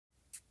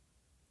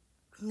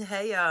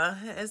Hey y'all,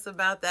 it's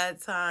about that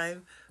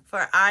time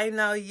for I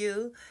Know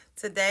You.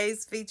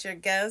 Today's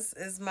featured guest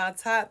is my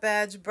top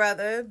badge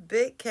brother,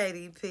 Big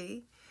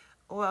KDP.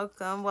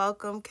 Welcome,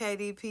 welcome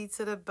KDP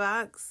to the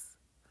box.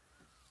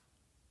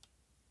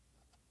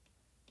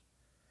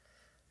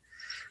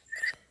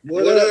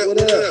 What up?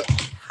 What up?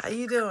 How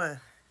you doing?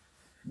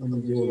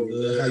 I'm doing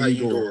good. How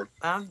you doing?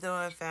 I'm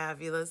doing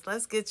fabulous.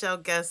 Let's get your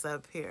guest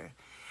up here.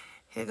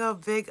 Here go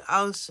Big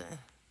Ocean.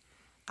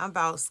 I'm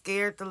about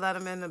scared to let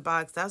him in the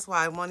box. That's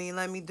why I won't even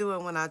let me do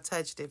it when I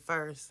touched it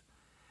first.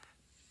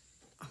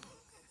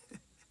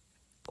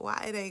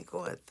 Why it ain't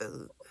going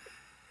through?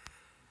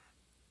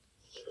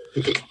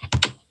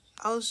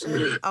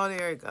 Ocean. Oh,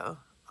 there we go.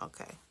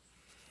 Okay.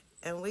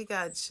 And we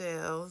got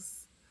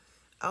Shells.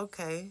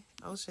 Okay.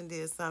 Ocean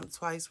did something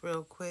twice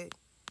real quick.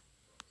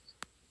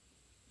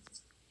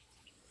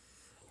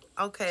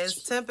 Okay,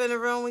 it's temp in the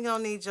room. We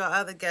gonna need your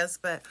other guests,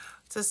 but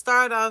to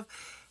start off,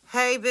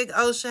 hey Big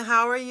Ocean,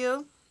 how are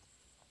you?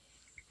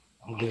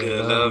 I'm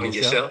good, love, and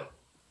yourself?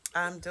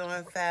 I'm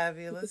doing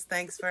fabulous.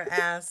 Thanks for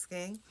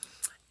asking.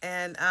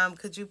 And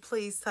could you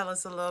please tell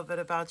us a little bit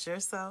about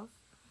yourself?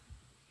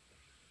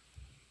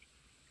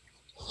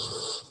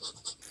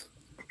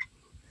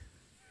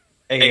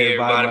 Hey,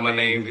 everybody, my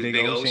name is Big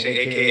Ocean,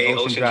 aka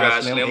Ocean Dry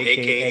Slim,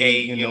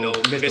 aka,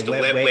 Mr.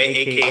 Wet Wet,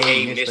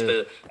 aka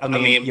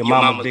your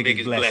mama's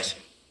biggest blessing.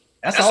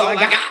 That's all I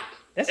got.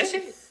 That's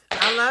it.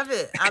 I love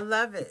it. I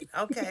love it.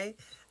 Okay.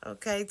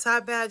 Okay,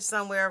 top badge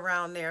somewhere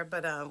around there,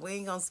 but we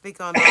ain't gonna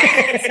speak on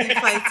that because he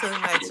play too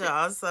much,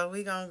 y'all. So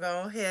we gonna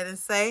go ahead and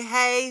say,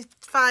 hey,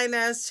 fine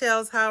ass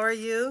Chels, how are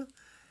you?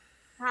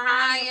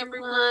 Hi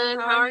everyone,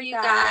 how are you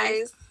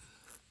guys?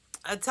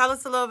 Tell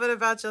us a little bit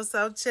about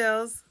yourself,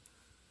 Chels.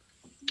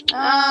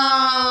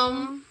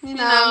 I'm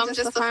just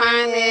a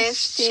fine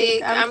ass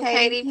chick. I'm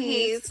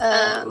KDP's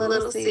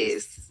little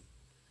sis.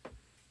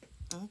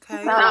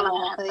 Okay. That's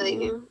all I tell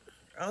you.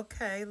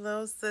 Okay,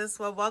 little sis.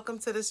 Well, welcome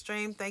to the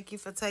stream. Thank you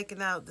for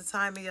taking out the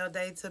time of your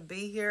day to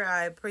be here.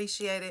 I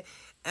appreciate it.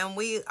 And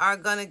we are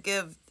gonna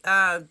give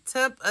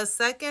Tip a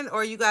second,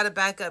 or you got to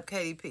back up,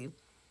 KDP.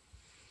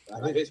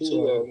 I hit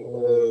two of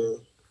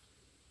them.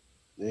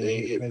 They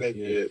ain't hit back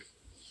yet.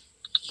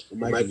 It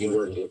might be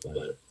working,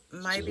 but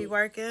might be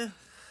working.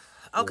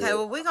 Okay,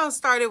 well, we're gonna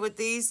start it with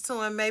these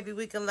two, and maybe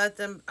we can let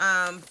them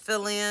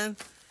fill in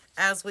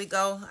as we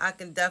go. I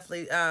can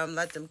definitely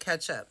let them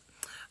catch up.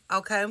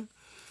 Okay.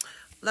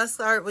 Let's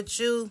start with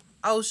you,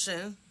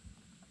 Ocean.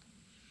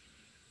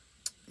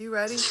 You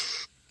ready?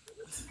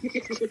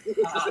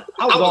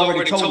 I was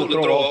already told to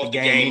throw off the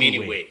game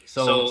anyway.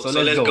 So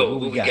let's go.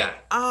 What we got?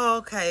 Oh,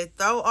 okay.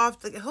 Throw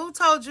off the. Who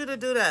told you to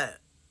do that?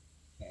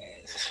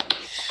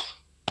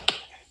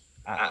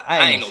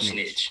 I ain't no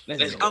snitch.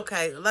 Let's go.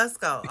 Okay, let's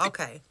go.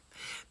 Okay.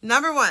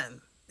 Number one.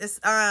 It's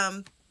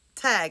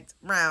tagged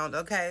round,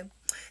 okay?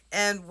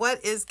 And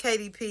what is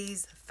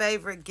KDP's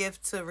favorite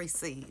gift to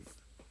receive?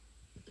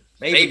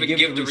 Favorite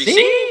gift to receive?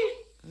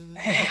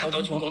 Man, I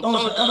thought you were going to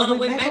throw it the other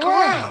way back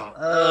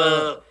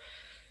around.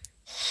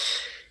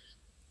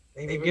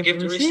 Favorite gift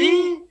to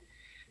receive?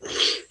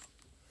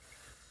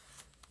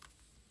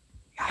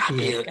 Gotta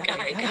be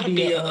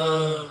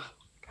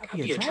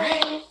a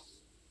drag.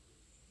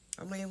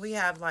 I mean, we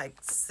have like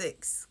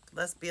 6.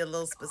 Let's be a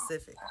little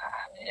specific.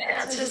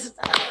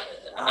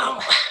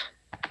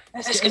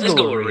 Let's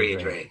go with Red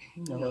Dragon.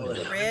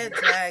 Red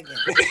Dragon.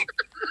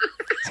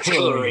 Let's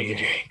go with Red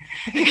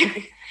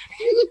Dragon.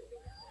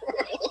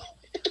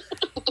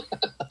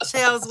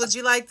 Shells, would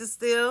you like to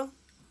steal?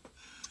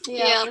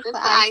 Yeah, it's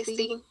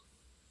icy.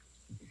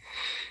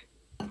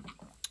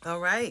 All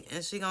right,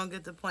 and she gonna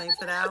get the point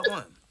for that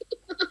one.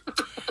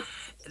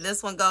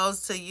 This one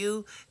goes to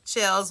you,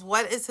 Shells.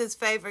 What is his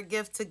favorite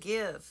gift to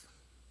give?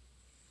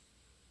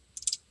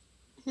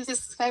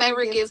 His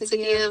favorite gift to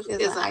give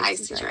is an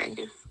icy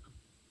dragon.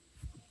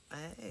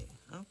 Hey,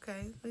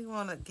 okay. We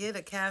want to get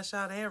a cash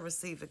out and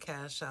receive a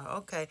cash out.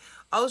 Okay.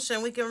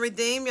 Ocean, we can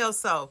redeem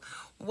yourself.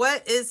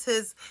 What is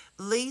his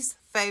least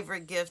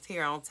favorite gift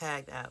here on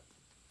Tag App?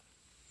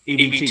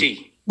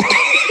 EBT.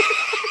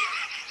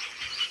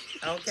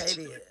 Okay,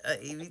 then.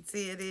 EBT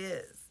it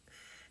is.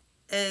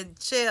 And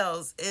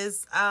Shells,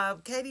 is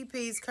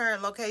KDP's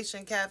current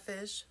location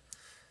Catfish?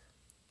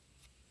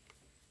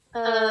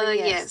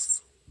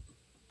 Yes.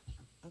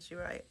 Is she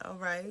right? All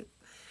right.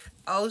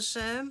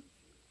 Ocean,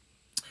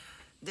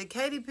 did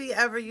KDP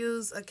ever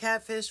use a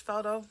catfish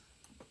photo?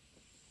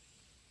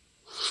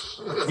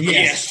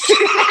 Yes.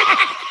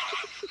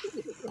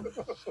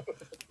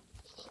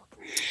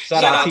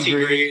 Shout out T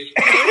Greg.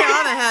 We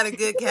all done had a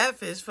good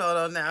catfish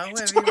photo now.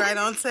 When we right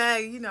on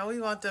tag,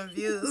 we want them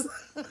views.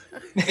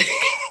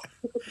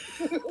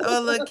 Oh,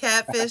 a little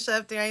catfish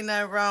up there, ain't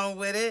nothing wrong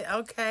with it.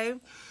 Okay.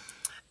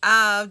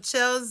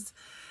 Chills,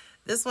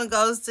 this one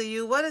goes to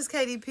you. What does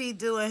KDP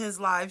do in his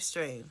live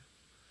stream?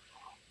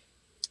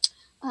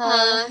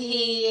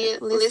 He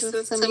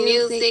listens to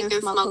music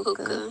and smoke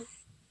hookah.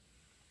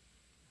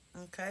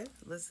 Okay,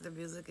 listen to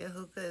music and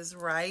hookah is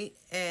right.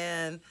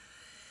 And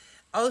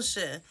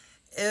Ocean,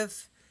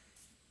 if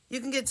you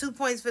can get 2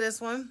 points for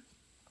this one.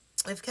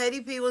 If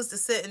KDP was to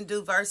sit and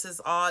do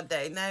verses all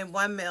day, name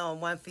one male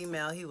and one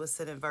female, he would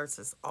sit in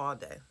verses all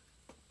day.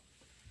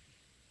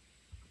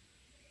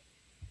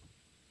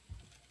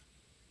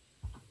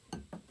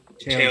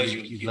 Tells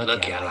you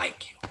lucky I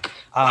like you.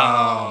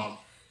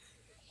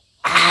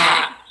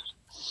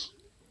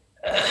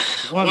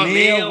 One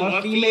male,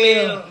 one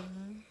female.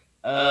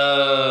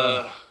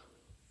 I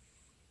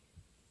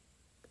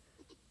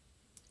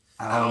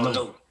don't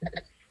know.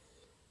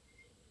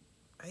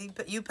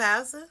 You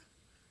passing?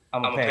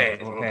 I'm gonna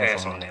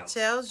pass on that.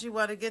 Chels, you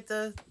want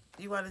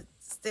to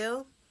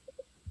still?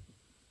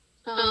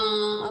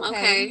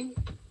 Okay.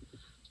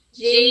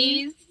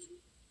 G's.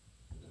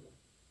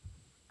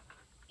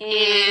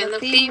 And the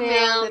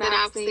female that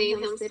I've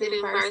seen him sit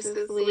in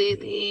verses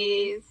with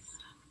is,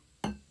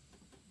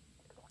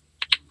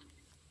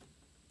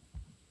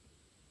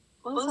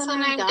 what's her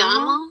name?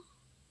 Dama?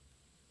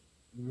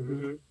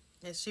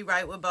 Is she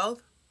right with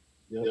both?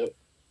 Yep.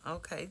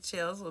 Okay,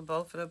 Chels with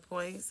both of the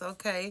points.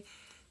 Okay.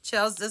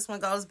 Chels, this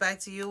one goes back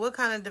to you. What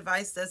kind of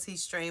device does he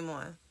stream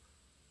on?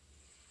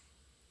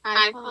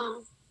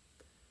 iPhone.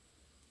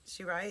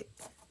 She right?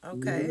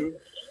 Okay.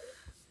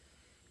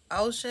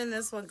 Ocean,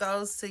 this one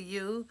goes to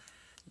you.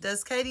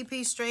 Does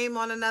KDP stream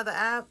on another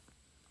app?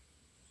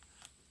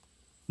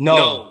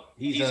 No.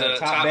 He's a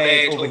top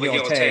bag over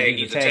here on tag.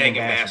 He's a tag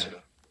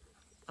ambassador.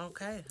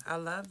 Okay, I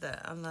love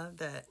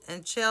that.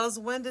 And Chels,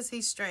 when does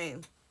he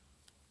stream?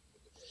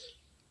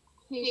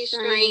 He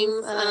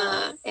streams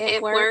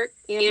at work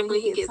and when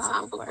he gets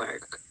off of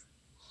work.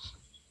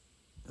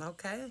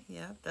 Okay,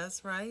 yeah,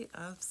 that's right.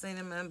 I've seen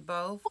him in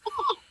both.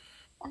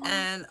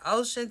 And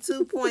Ocean,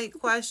 2-point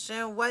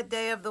question. What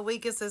day of the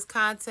week is his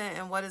content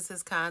and what is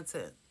his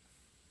content?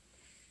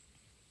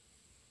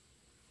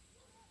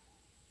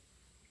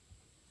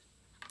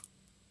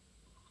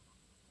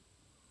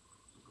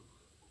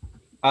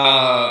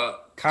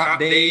 Comp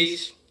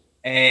days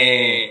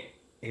and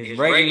his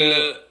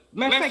regular.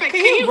 Matter of fact,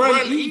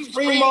 he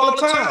stream all the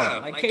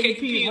time. Like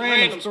KDP is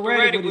random,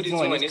 sporadic with his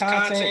joint. His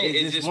content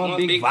is just one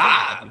big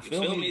vibe. You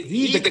feel me?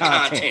 He's the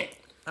content.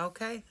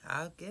 Okay,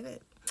 I'll get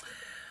it.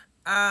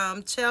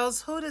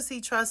 Chels, who does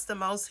he trust the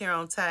most here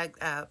on Tag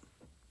app?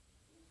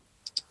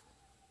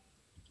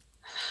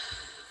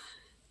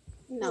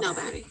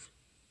 Nobody.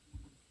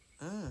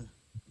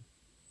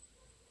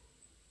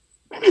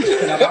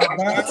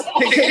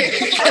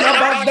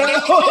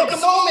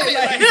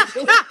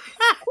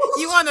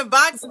 You want to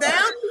box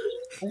down?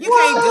 You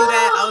can't do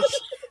that,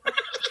 Ocean.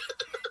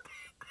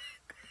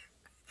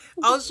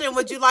 Ocean,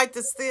 would you like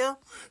to steal?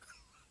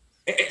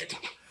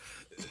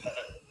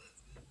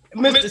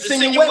 Mr.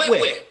 Singing Wet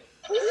Wet.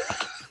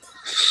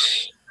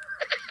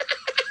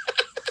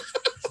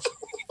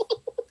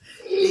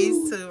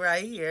 These two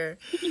right here.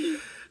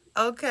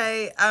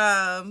 Okay.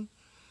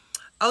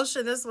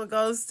 Ocean, this one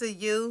goes to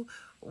you.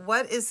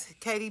 What is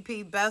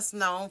KDP best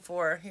known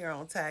for here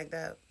on Tagged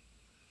Up?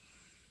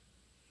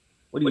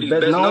 What he's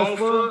best known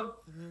for?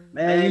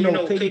 Man, you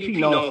know, KDP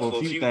known for a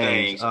few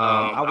things.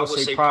 I would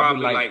say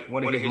probably like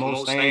one of his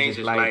most things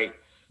is like,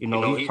 you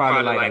know, he's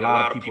probably like a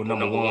lot of people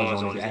number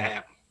ones on his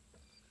app.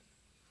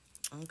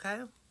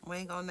 Okay. We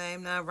ain't gonna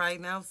name that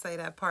right now. Say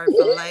that part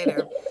for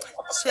later.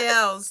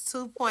 Chels,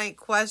 2-point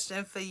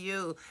question for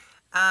you.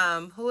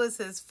 Who is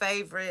his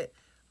favorite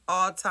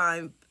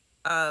all-time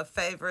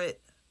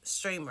favorite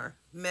streamer,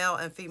 male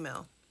and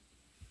female?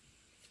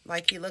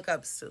 Like he look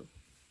up to.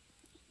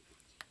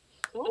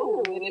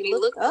 Oh, he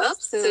look up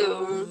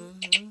to.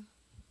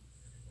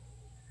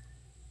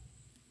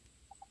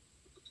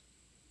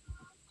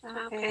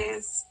 I'll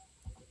pass.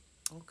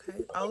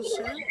 Okay,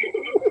 Ocean.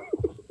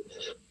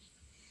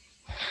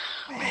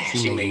 Man,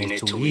 she making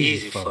it too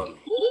easy for me.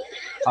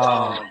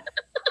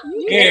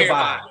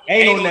 Everybody.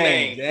 Ain't no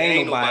names.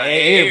 Ain't nobody.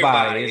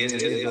 Everybody.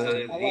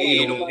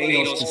 Ain't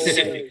no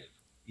specific.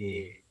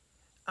 Yeah.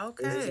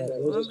 Okay.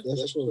 I'm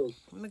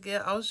going to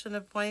give Ocean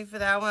a point for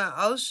that one.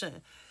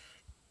 Ocean,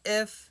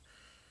 if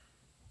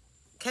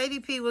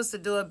KDP was to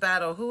do a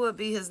battle, who would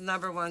be his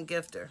 #1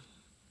 gifter?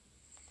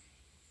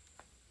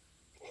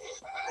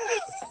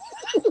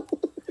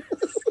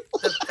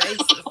 The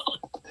faces.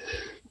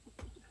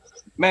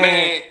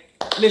 Man,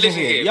 listen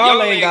here.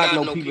 Y'all ain't got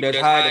no people that's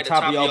high at the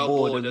top of y'all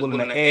board that's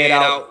willing to add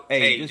out.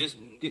 Hey, just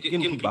get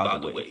them people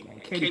out the way, man.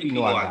 KDP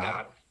know I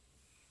got him.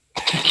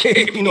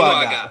 KDP know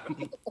I got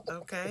him.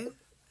 Okay.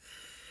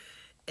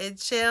 And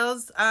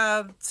Chels,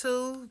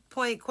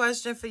 2-point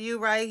question for you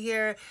right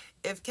here.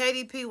 If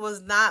KDP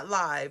was not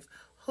live,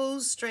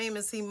 whose stream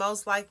is he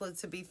most likely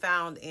to be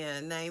found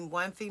in? Name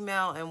one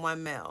female and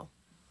one male.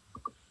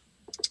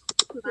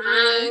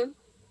 Mine.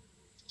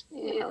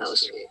 Yeah,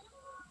 Ocean.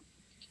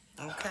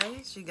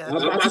 Okay, she got I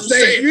was about to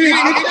say, you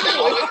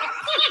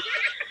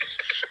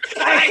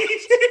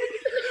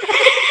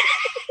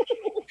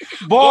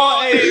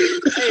boy,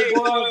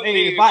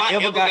 if I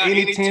ever got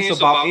any tense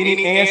about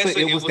any answer,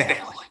 it was that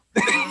one.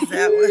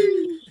 That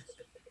one.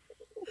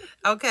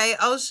 Okay,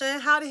 Ocean,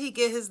 how did he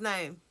get his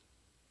name?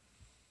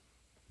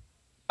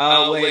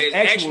 Well, his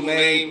actual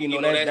name, you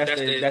know,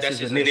 that's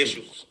his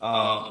initials.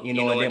 You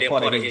know, and then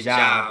part of his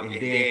job, and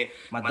then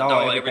my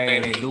dog,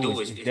 everything they do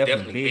is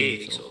definitely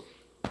big. So.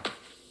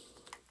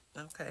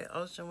 Okay,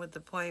 Ocean with the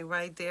point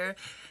right there.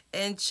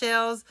 And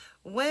Chels,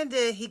 when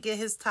did he get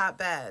his top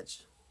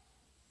badge?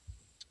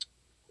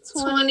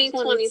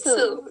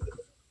 2022.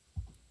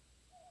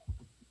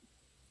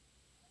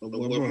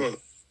 What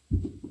month?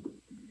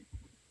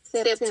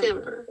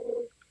 September.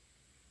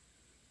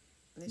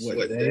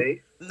 What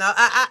day? No,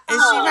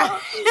 is she right?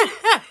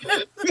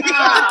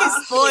 Fucking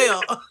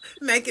spoiled,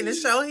 making the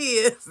show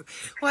his.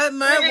 What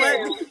month?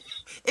 What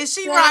is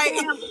she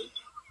right?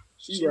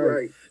 She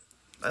right.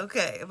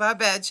 Okay, my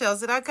bad,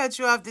 Chelsea. Did I cut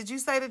you off? Did you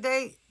say the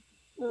date?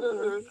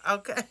 Mm-hmm.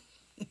 Okay.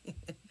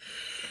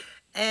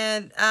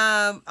 And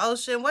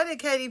Ocean, what did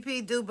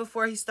KDP do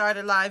before he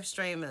started live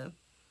streaming?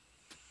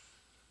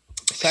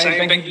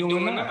 Same thing he's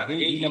doing now.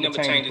 He never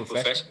changed his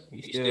profession.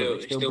 He still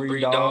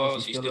breed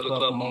dogs. He's still a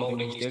club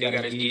promoter. He still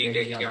got his gig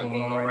that he got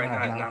going on right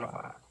now. He's 9 to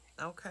 5.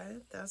 Okay,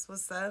 that's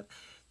what's up.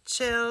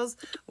 Chills,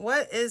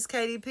 what is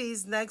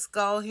KDP's next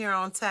goal here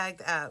on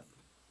Tagged App?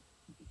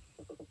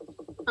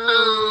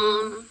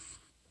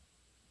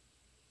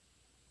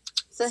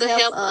 To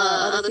help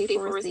other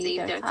people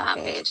receive their top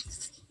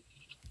badges.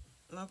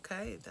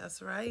 Okay,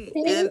 that's right.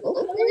 And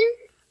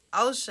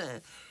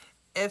Ocean,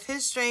 if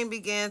his stream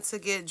began to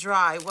get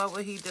dry, what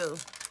would he do?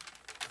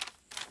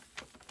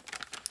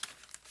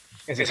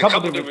 It's a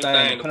couple different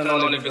things. Depending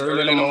on if it's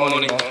early in the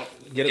morning,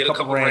 get a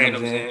couple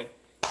randoms in.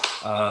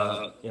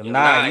 If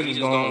not, he's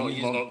gonna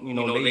you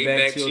know, lay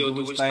back, chill,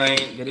 do his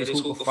thing, get his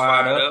hookah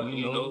fired up,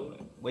 you know,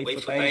 wait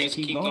for things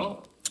to keep going.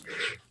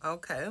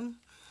 Okay.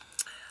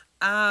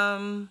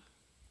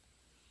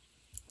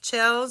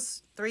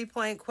 Chels,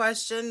 3-point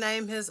question.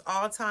 Name his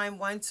all-time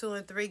 1, 2,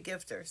 and 3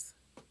 gifters.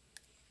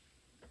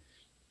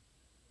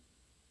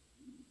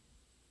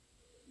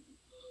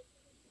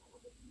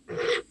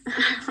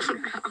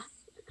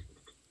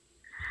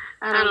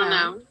 I don't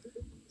know.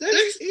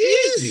 That's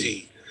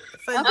easy.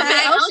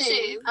 Okay,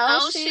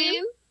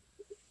 Ocean.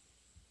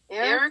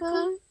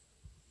 Erica.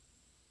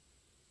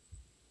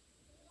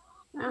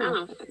 I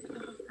don't know.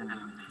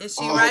 Is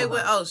she right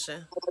with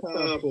Ocean?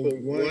 From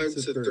 1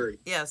 to 3.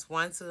 Yes,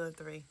 1, 2, and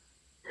 3.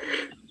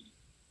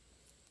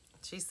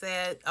 She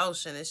said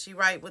Ocean. Is she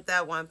right with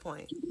that 1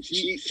 point?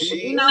 She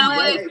You know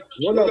what?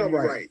 One of them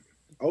right.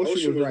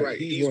 Ocean was right.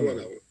 He's one of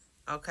them.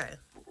 Okay.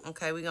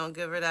 Okay, we're going to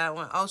give her that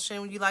one. Ocean,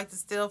 would you like to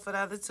steal for the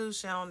other two?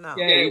 She don't know.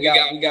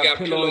 Yeah, we got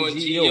Pillow and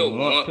Geo.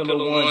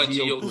 Pillow 1,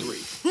 Geo 3.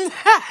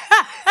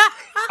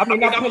 I mean,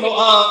 not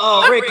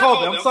Pillow, Ray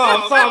Colvin. I'm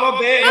sorry, my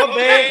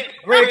bad.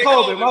 Ray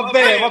Colvin, my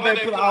bad,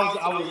 Pillow.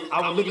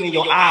 I was looking in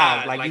your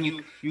eyes like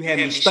you had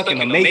me stuck in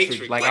the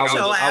Matrix. Like I was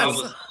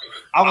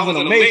in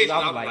the Matrix.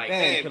 I was like,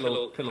 dang,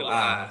 Pillow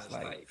eyes.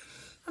 Like,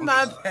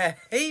 my bad.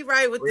 He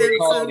right with Ray them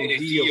Colvin too.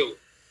 and Geo.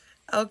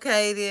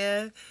 Okay,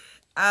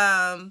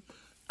 then.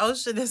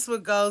 Ocean, this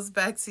one goes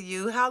back to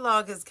you. How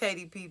long has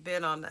KDP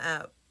been on the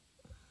app?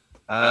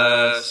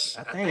 I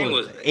think it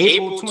was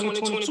April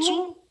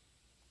 2022.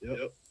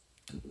 Yep.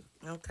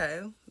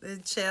 Okay. Then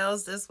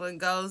Chels, this one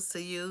goes to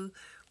you.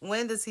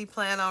 When does he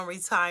plan on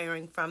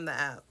retiring from the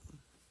app?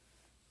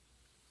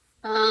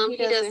 He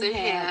doesn't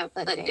have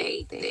a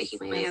date that he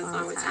plans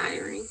on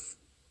retiring.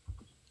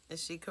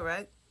 Is she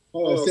correct?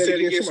 Oh, say it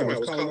again. Somebody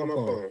was calling my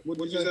phone. What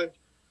did you say?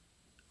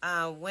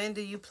 When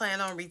do you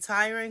plan on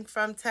retiring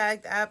from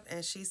Tagged App?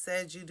 And she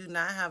said you do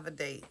not have a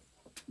date.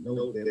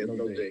 No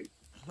date.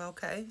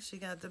 Okay, she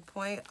got the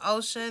point.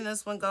 Ocean,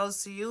 this one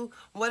goes to you.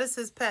 What is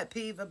his pet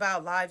peeve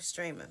about live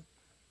streaming?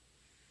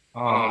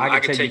 I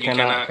can tell you,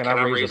 can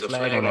I raise a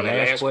flag on the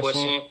last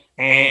question?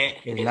 And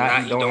if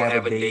not, he don't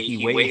have a date.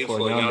 He waiting for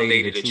a young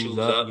lady to choose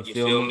up, you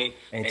feel me,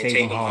 and take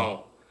him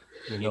home.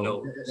 You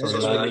know, so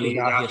I already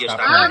got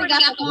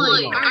the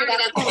point.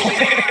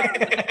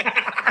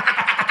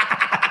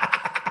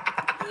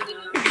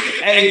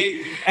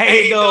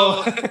 Hey,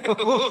 no.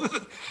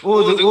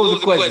 What was the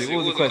question?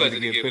 What was the question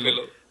again,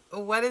 Philip?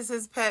 What is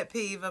his pet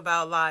peeve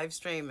about live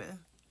streaming?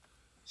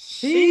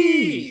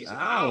 Jeez,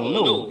 I don't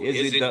know.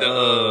 Is it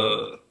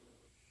the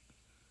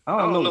I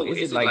don't know.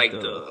 Is it like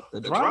the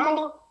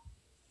drama?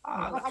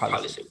 I'd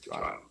probably say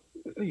drama.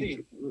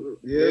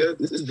 Yeah,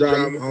 this is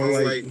drama. I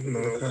don't like,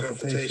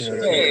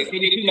 confrontation. Yeah,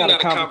 you're not a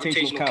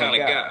confrontational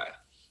kind of guy.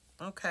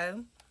 Okay.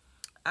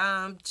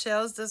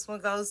 Chels, this one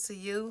goes to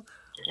you.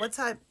 What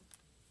type?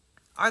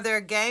 Are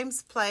there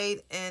games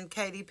played in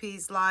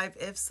KDP's live?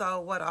 If so,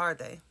 what are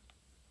they?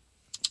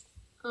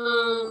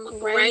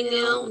 Right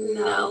now,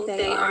 no,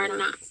 they are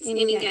not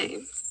any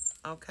games.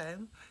 Okay.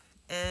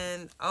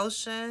 And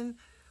Ocean,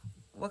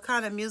 what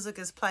kind of music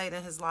is played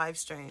in his live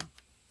stream?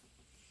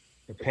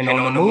 Depending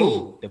on the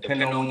mood,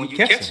 depending on when you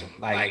catch him.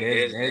 Like,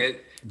 there's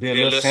be a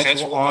little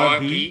sensual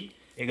R&B.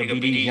 It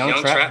could be these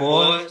young trap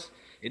boys.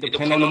 It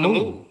depends on the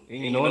mood.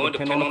 You know, it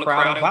depends on the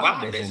crowd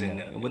vibe that's in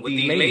there and what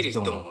these ladies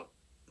doing.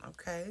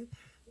 Okay.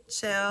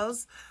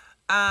 Chels,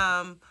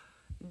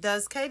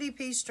 does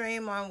KDP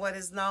stream on what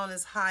is known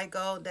as High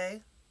Gold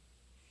Day?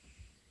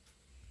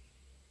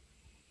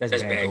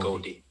 That's Bad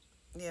Goldie.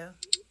 Yeah.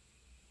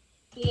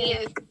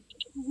 Yes.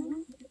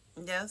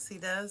 Yes, he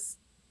does.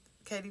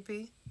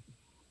 KDP?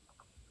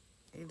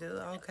 You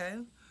do? Okay.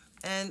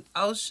 And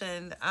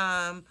Ocean,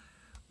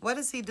 what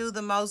does he do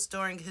the most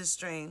during his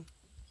stream?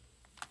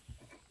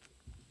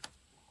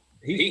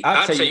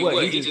 I'll tell you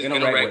what, he just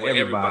interact with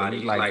everybody.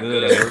 He's like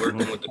good at working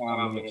with the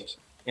comments,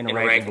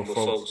 interacting with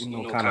folks,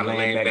 kind of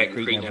laying back and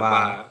creating that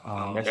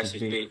vibe. That's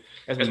his big.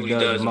 That's what he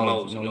does the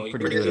most. He's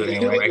pretty good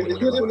at interacting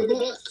with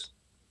everybody.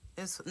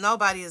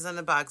 Nobody is in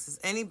the boxes.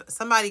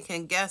 Somebody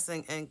can guess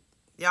and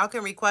y'all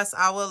can request.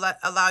 I will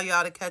allow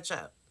y'all to catch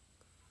up.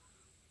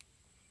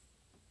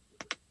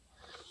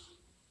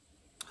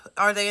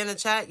 Are they in the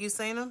chat? You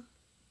seen them?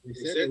 He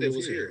said they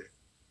was here.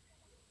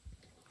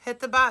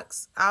 Hit the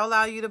box. I'll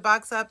allow you to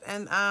box up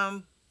and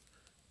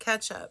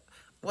catch up.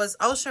 Was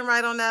Ocean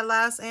right on that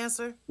last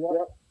answer? Yep.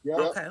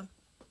 Okay.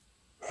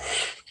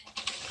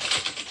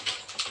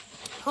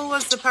 Who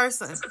was the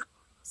person?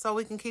 So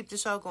we can keep the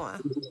show going.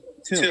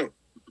 Tim.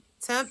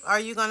 Temp, are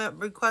you going to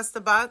request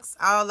the box?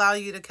 I'll allow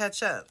you to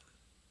catch up.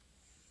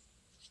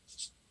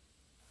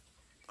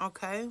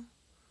 Okay.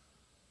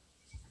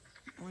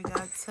 We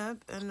got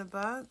Temp in the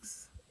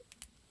box.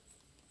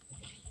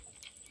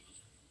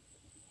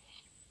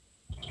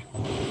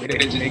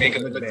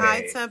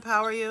 Hi, Temp.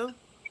 How are you?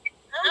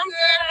 I'm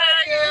good. How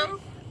are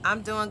you?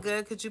 I'm doing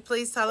good. Could you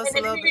please tell us a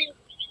little bit?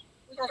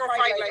 We're going to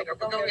fight later,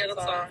 but go ahead. I'm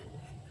sorry.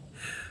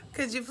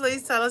 Could you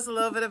please tell us a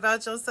little bit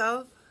about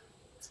yourself?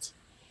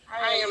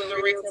 I am the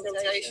real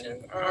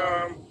temptation.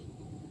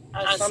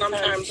 I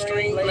sometimes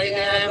stream. Lately, I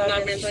have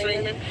not been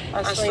streaming.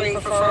 I stream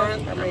for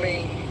fun. I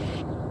mean,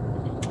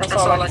 that's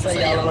all I can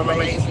say. Y'all are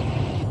amazing.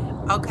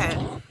 Okay.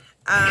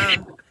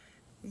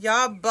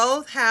 Y'all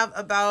both have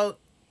about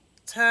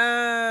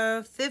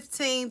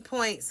 15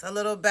 points, a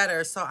little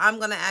better. So I'm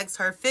going to ask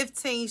her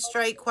 15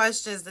 straight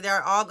questions that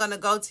are all going to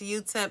go to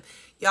you, Temp.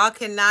 Y'all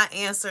cannot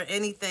answer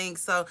anything.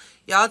 So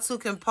y'all two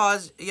can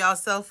pause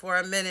yourself for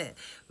a minute.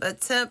 But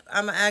Temp,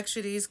 I'm going to ask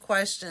you these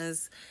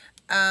questions.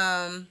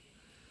 Oh,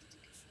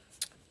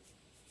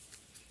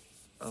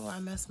 I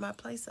messed my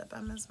place up.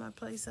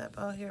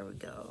 Oh, here we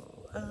go.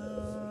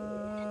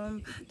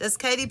 Does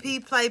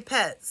KDP play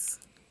pets?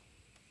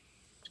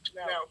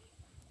 No.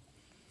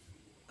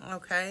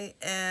 Okay,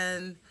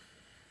 and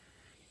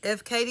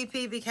if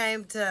KDP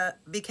became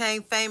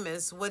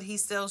famous, would he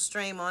still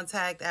stream on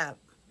Tagged app?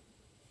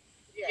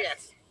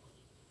 Yes.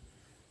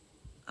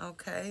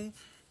 Okay,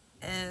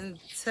 and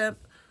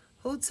Tip,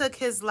 who took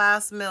his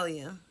last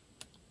million?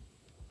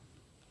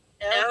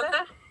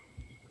 Erica?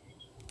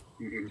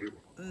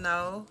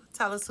 No.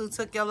 Tell us who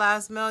took your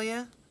last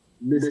million.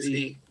 Miss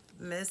E.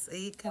 Miss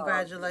E.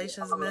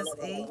 Congratulations, Miss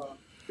E.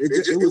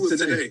 It was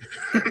today.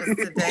 It was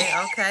today.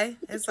 Okay,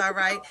 it's all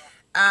right.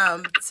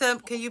 Tim,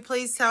 can you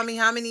please tell me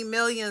how many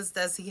millions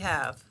does he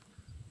have?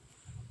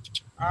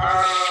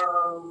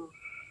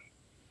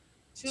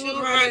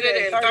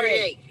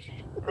 238.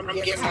 I'm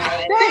guessing.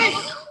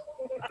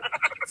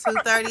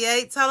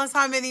 238. Tell us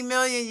how many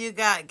million you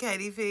got,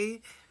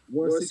 KDP.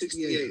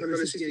 168.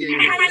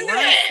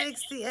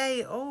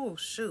 168. Oh,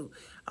 shoot.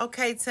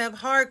 Okay, Tim,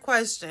 hard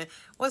question.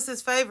 What's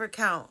his favorite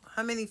count?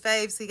 How many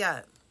faves he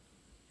got?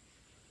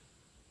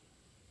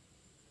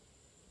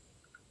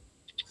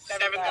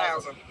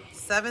 7,000.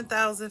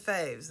 7,000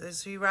 faves.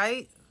 Is she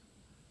right?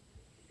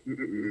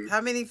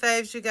 How many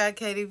faves you got,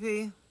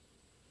 KDP?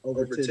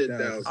 Over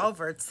 10,000.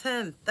 Over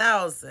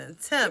 10,000.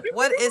 Tim,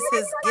 what is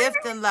his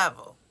gifting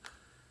level?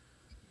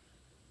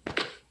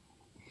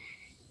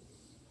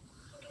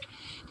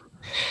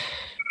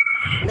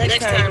 Next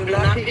time, do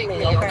not pick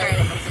me,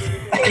 okay?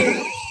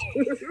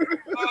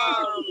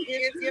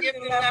 His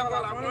gifting level,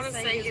 I want to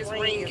say his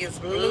ring is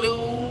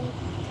blue.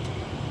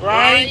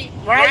 Right,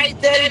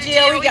 Daddy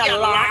Jill, we got a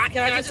lot.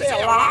 Can I just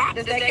say a lot?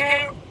 Does that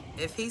count?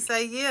 If he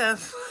say yeah.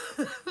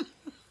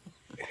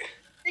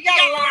 He got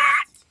a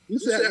lot. You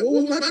said, what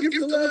was my gift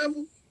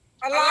level?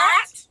 A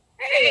lot?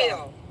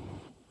 Hell.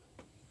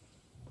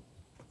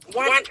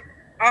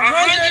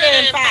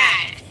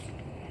 105.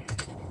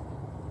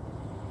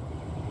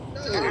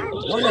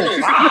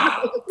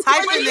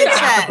 Type in the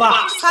chat.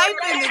 Type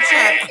in the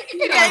chat.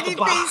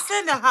 KDP,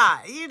 send a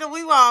hot. You know,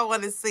 we all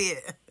want to see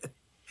it.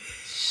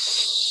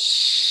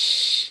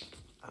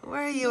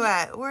 Where are you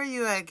at? Where are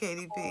you at,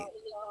 KDP?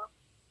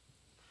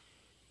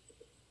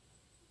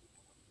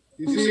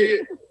 You see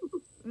it?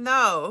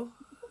 No.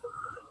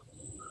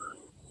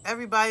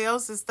 Everybody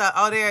else is stuck.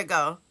 Oh, there it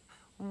go.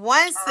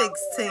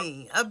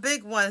 116. A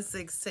big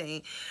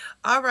 116.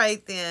 All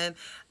right, then.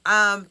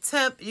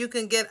 Temp, you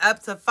can get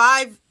up to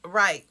 5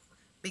 right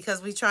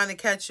because we're trying to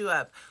catch you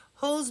up.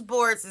 Whose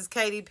boards is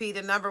KDP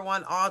the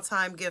 #1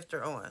 all-time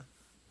gifter on?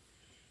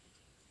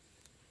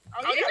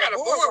 Oh, you got a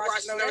board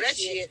watch, know that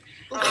shit.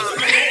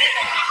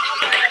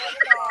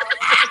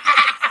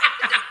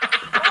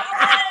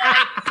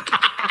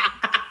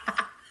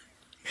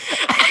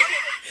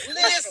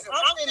 Listen,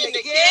 I'm in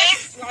the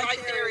guess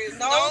like there is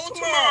no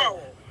tomorrow.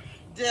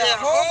 There's a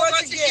whole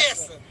bunch of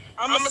guessing.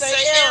 I'm going to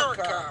say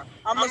Erica.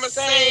 I'm going to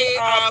say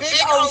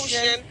Big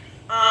Ocean.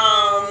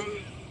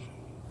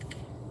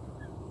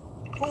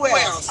 Who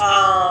else?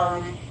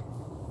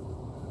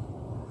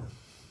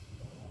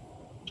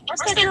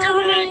 What's that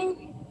girl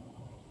name?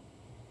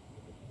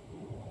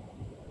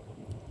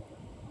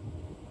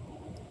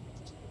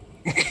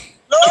 Lord,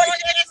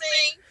 that's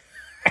me.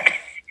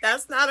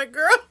 That's not a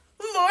girl.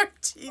 Lord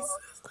Jesus.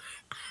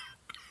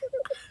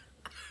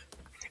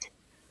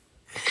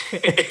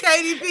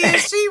 KDP,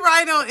 is she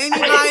right on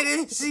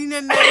anybody? She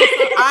didn't know.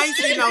 I ain't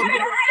seen no.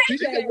 She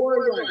got one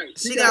right.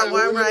 She got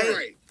one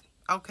right.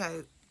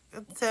 Okay.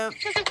 Tip.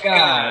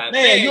 God,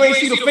 man, you ain't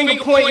see the finger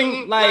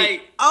pointing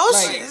like.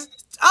 Ocean.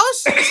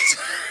 Ocean.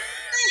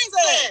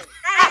 Listen,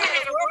 I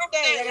had a rough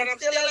day and I'm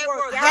still at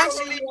work. Y'all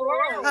don't leave me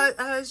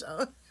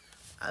alone.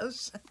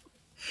 Ocean.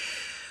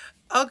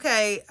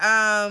 Okay.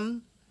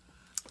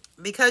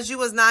 Because you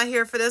was not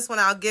here for this one,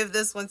 I'll give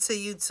this one to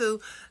you too.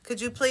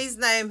 Could you please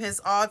name his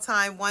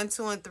all-time 1,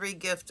 2, and 3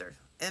 gifter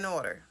in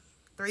order?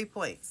 3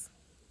 points.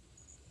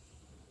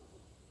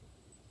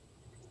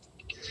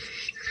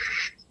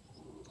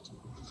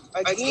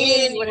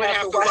 Again, you would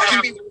have to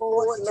watch me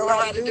before to know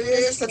how to do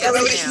this.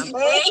 Yes,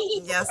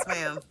 ma'am. Yes,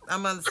 ma'am.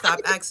 I'm going to stop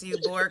asking you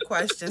board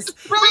questions.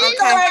 Please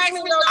don't ask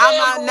me no I'm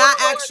damn going to not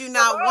board ask you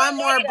not one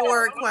more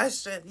board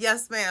question.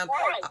 Yes, ma'am.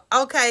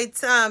 Okay,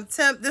 Temp,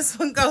 this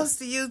one goes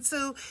to you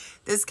too.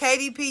 Does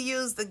KDP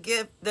use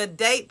the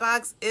date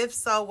box? If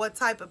so, what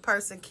type of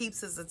person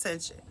keeps his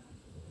attention?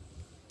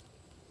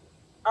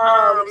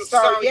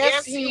 So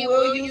yes, he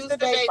will use the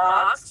date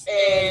box,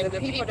 and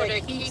the people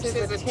that keeps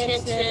his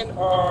attention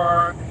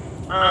are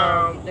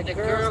the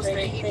girls that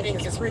he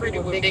thinks is pretty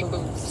with big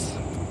boobs.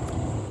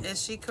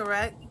 Is she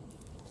correct?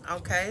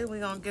 Okay, we're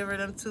gonna give her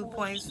them 2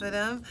 points for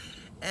them.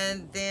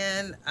 And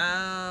then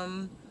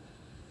how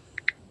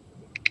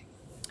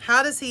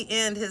does he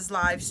end his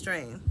live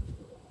stream?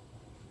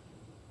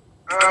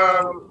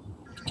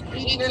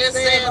 He just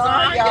says, all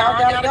right, y'all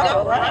gotta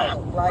go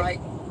around. Like,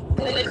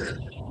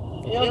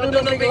 you don't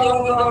do no big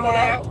long going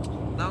out.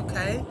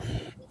 Okay.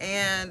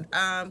 And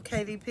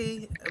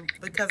KDP,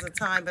 because of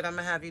time, but I'm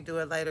going to have you do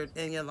it later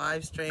in your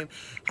live stream.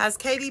 Has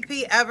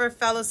KDP ever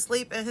fell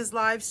asleep in his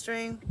live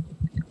stream?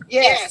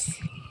 Yes.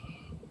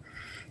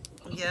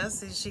 Yes,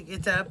 did she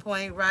get that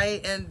point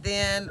right? And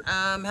then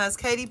has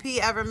KDP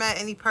ever met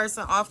any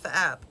person off the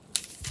app?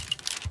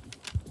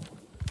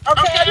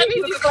 Okay, I need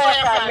to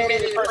clarify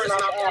any person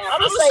off the app.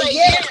 I'm going to say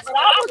yes, but I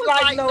would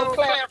like no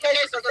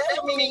clarification because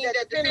that means that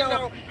depending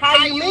on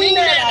how you mean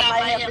that, I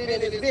might have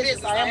been in his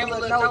business. I am a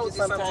little nosy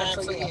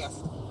sometimes, so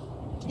yes.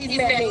 He's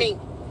met me.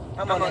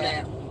 I'm on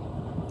that.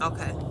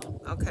 Okay.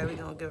 Okay, we're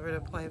going to give her the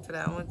point for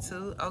that one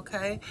too.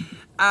 Okay.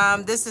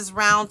 This is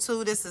round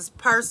 2. This is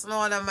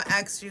personal, and I'm going to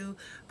ask you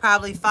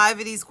probably 5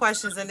 of these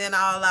questions, and then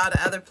I'll allow the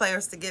other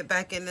players to get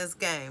back in this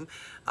game.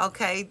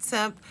 Okay,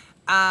 Temp,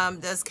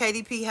 does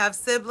KDP have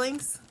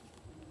siblings?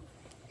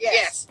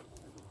 Yes.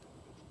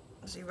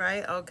 Is she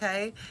right?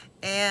 Okay.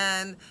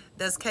 And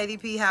does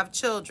KDP have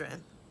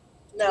children?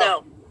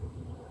 No.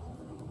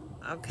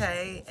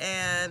 Okay.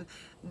 And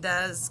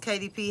does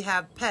KDP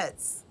have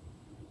pets?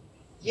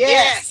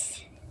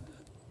 Yes.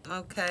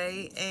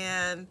 Okay.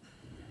 And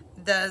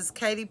does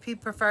KDP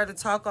prefer to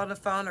talk on the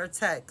phone or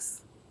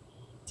text?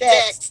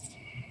 Text.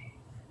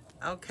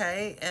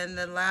 Okay. And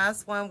the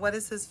last one, what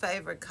is his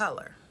favorite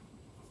color?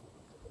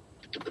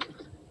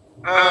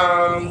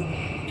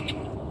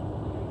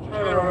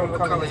 I don't know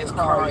what color his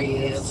car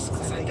is,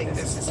 because I think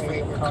that's his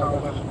favorite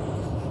color.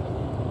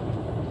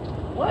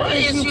 What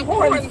is you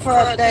pointing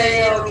for,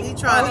 Dale? He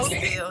trying to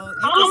steal.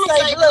 I'm going to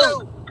say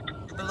blue.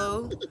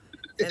 Blue?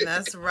 And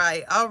that's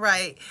right. All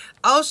right.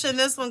 Ocean,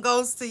 this one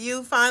goes to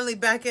you. Finally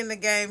back in the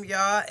game,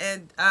 y'all.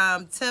 And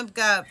Temp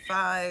got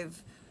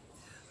 5.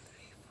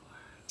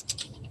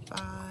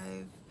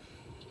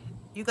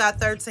 You got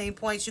 13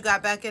 points. You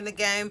got back in the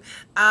game.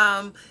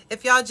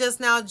 If y'all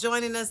just now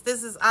joining us,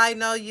 this is I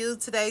Know You.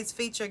 Today's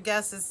featured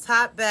guest is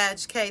Top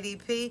Badge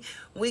KDP.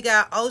 We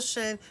got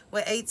Ocean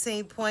with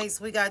 18 points.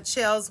 We got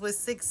Chels with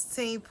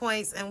 16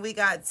 points. And we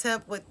got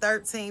Temp with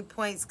 13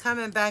 points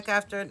coming back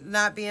after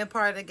not being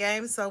part of the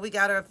game. So we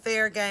got a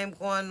fair game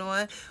going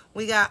on.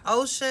 We got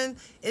Ocean.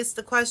 It's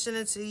the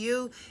question to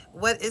you.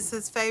 What is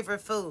his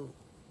favorite food?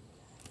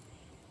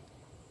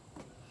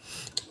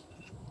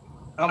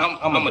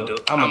 I'm a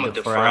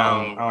defer.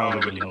 I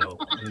don't really know.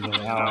 I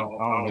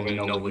don't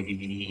really know what he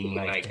be eating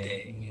like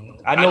that. You know?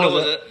 I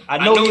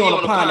know he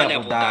on a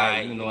pineapple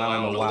diet. You know, I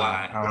don't know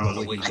why. I don't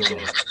know what he's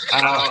doing. I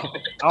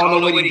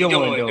don't know what he's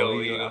doing though.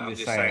 You know, I'm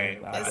just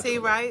saying. Is he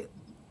right?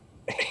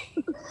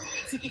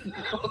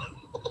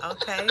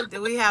 Okay.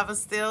 Do we have a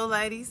still,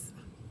 ladies?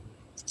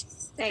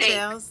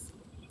 Tails.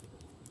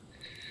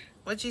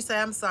 What'd you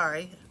say? I'm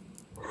sorry.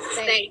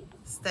 Steak.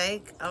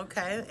 Steak,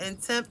 okay. And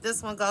Temp,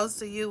 this one goes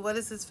to you. What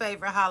is his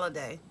favorite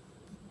holiday?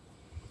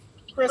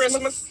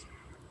 Christmas.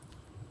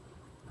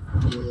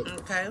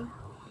 Okay.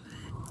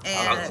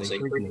 And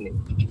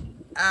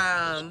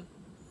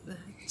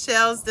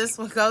Chels, this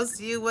one goes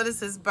to you. What is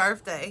his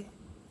birthday?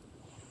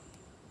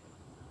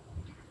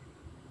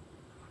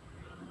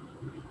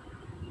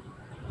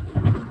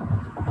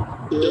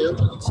 Yeah.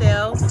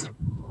 Chels,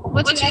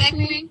 What you asking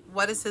me?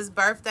 what is his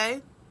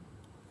birthday?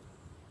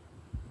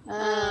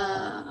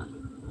 I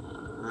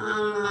don't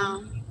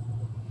know.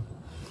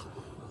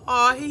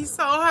 Oh, he's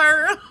so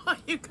hurt.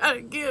 You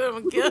gotta get him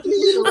again.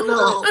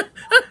 No.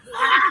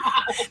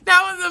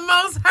 That was the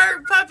most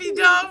hurt puppy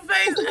dog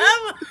face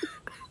ever.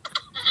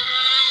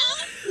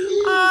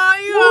 Oh,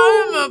 you owe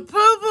him a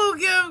poo-poo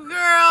gift,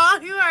 girl.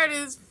 You hurt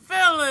his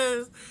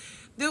feelings.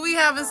 Do we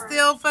have a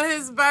steal for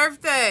his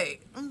birthday?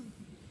 I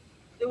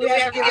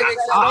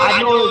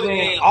know it's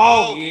in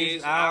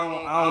August.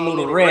 I don't know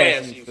the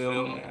rest. You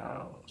feel me?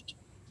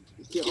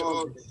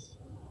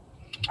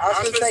 I was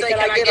going to say, can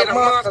I get a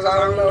month? Because I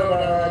don't know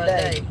the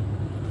day.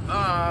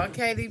 Oh,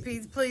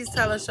 KDP, please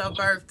tell us your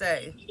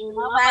birthday.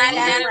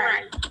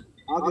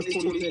 August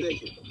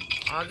 22nd.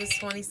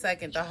 August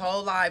 22nd. The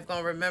whole live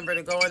gonna remember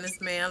to go on this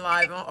man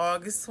live on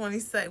August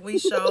 22nd. We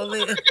sure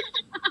live.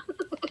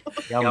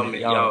 Y'all gotta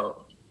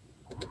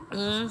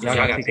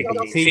take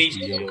a seat.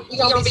 You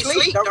gonna be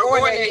asleep. Don't go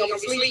in there. You gonna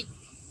be asleep.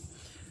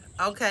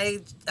 Okay,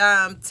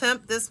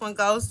 Temp, this one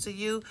goes to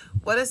you.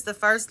 What is the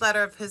first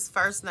letter of his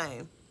first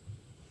name?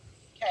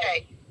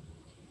 Okay.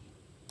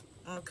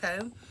 Okay.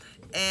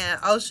 And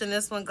Ocean,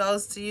 this one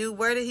goes to you.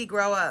 Where did he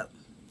grow up?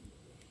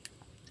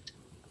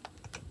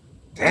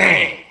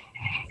 Dang.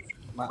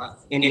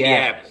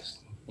 Indianapolis.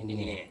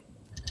 Indiana.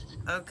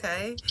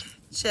 Okay.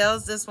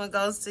 Chels, this one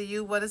goes to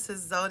you. What is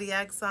his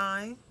zodiac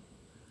sign?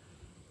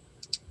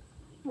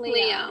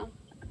 Leo.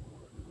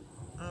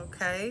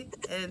 Okay.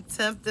 And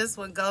Temp, this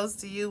one goes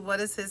to you. What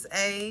is his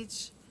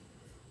age?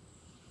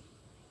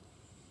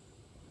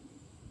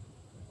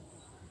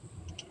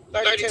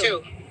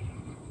 32.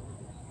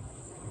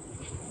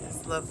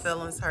 His little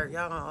feelings hurt.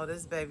 Y'all gonna owe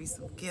this baby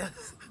some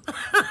gifts.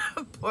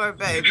 Poor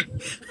baby.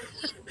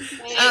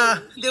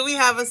 Do we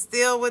have a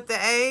steal with the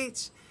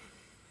age?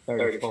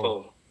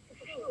 34.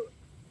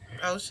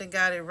 Ocean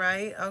got it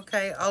right.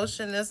 Okay,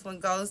 Ocean, this one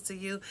goes to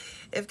you.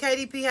 If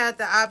KDP had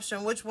the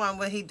option, which one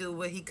would he do?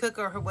 Would he cook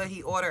or would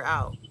he order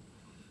out?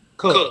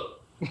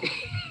 Cook.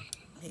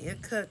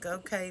 He'd cook.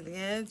 Okay,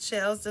 then.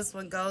 Chels, this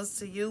one goes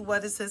to you.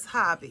 What is his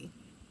hobby?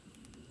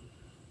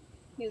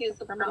 He's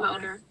a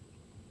promoter.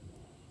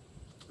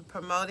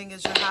 Promoting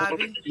is your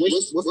hobby?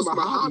 What's my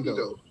hobby,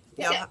 though?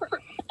 Yeah.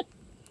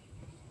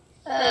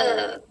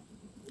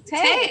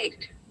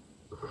 Tag.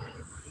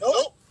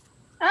 Nope.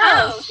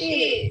 Oh,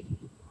 shit.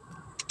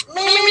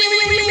 Me.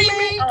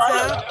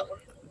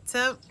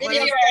 Temp, what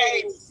Video is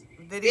games.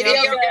 video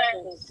Video game?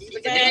 games. He's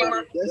a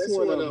gamer. That's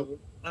one of them.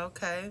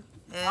 Okay.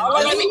 All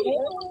of And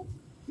them.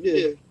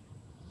 Yeah.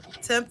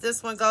 Temp,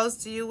 this one goes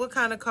to you. What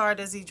kind of car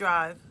does he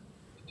drive?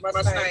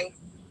 Mustang.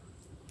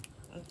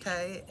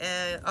 Okay.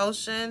 And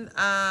Ocean,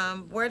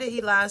 where did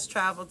he last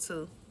travel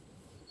to?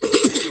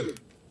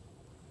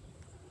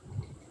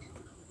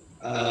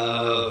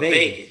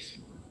 Vegas.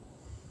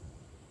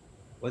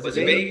 Was it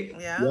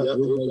Vegas? Yeah. Yep.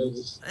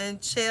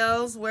 And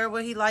Chills, where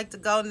would he like to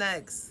go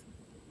next?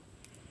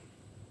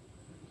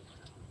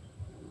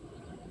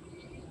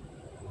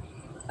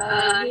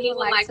 He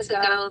would like to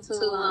go to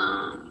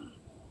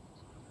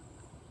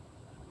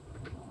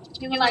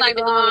he would like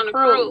to go on a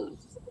cruise.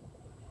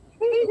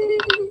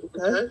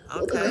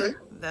 Okay.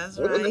 That's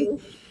right.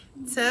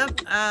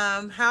 Temp,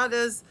 how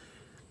does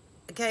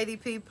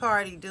KDP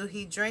party? Do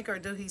he drink or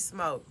do he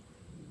smoke?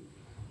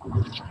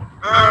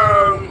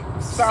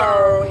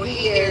 So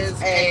he's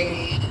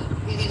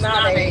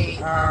not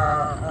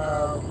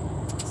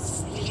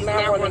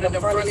one of the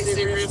funny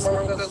serious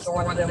smokers,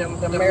 or one of the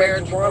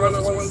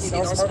marijuana ones. He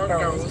don't smoke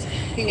those.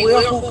 He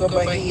will hookah,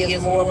 but he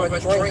is more of a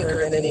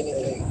drinker than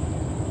anything.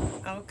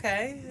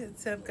 Okay,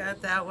 Tip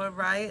got that one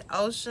right.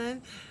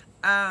 Ocean,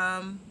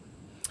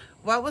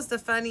 what was the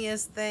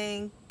funniest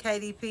thing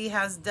KDP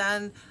has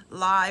done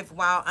live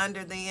while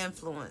under the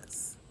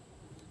influence?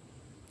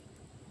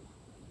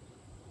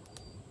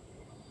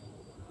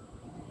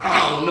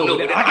 I don't know.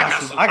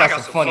 I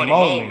got some funny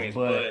moments,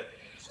 but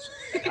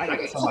I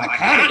got some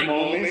iconic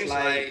moments.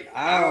 Like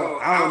I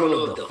don't know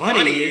what the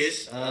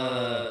funniest.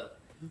 I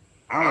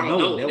don't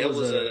know. There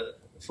was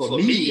for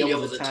me. There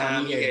was a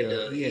time he had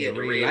the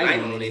red light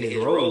on in his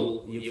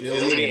road. You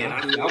feel me? And I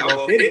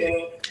was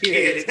fitting. He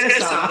had the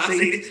test on. I say,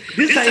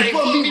 this ain't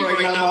for me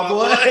right now, my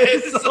boy.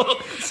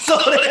 So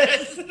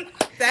that's.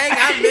 Dang,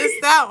 I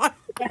missed that one.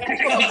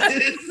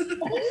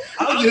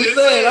 I'm just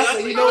saying. I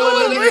said, you know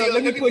what?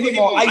 Let me put him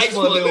on ice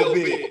for a little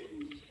bit.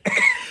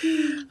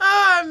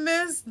 Oh, I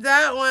missed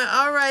that one.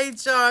 All right,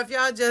 y'all. If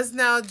y'all just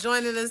now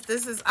joining us,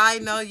 this is I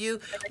Know You.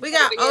 We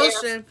got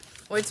Ocean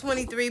with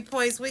 23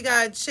 points. We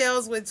got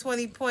Shells with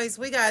 20 points.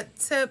 We got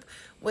Tip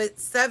with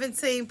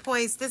 17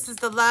 points. This is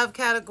the love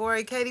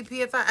category. KDP,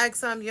 if I ask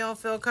something you don't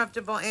feel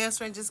comfortable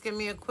answering, just give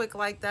me a quick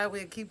like that.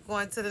 We'll keep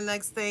going to the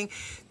next thing.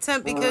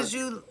 Tip, because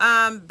you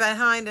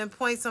behind in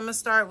points, I'm going to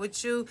start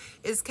with you.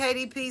 Is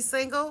KDP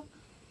single?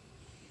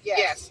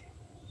 Yes.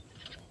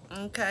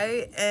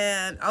 Okay.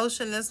 And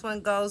Ocean, this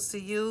one goes to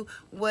you.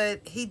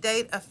 Would he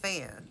date a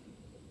fan?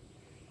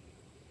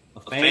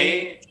 A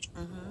fan?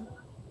 Mm-hmm.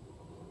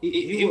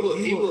 He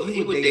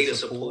would date a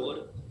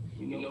supporter.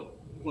 You know,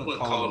 we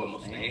wouldn't call him a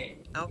fan.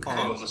 Okay.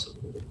 Call him a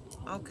supporter.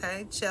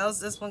 Okay, Chels,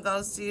 this one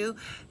goes to you.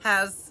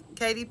 Has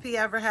KDP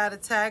ever had a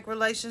tag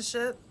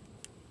relationship?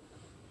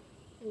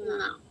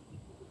 No.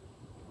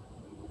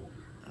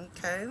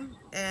 Okay.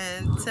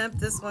 And Temp,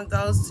 this one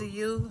goes to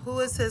you. Who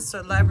is his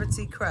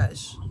celebrity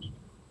crush?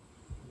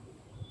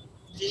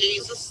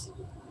 Jesus.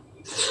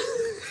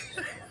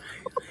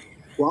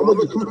 Well, I'm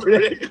gonna go for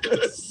that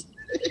because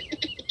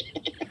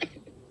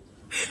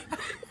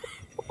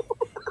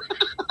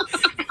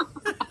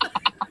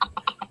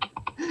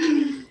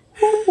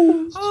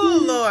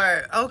Oh,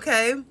 Lord.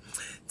 Okay.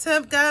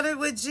 Temp got it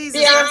with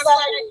Jesus.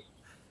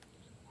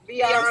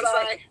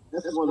 Beyonce.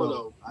 that's one of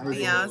them.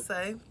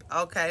 Beyonce.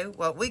 Okay.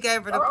 Well, we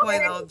gave her the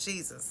point on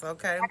Jesus.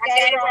 Okay. I got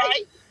it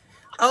right.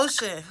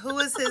 Ocean, who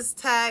is his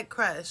tag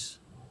crush?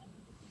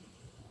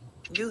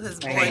 You his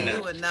boy,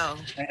 you would know.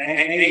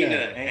 Ain't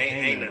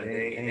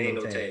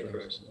no tag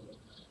crush.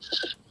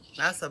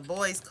 That's a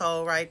boy's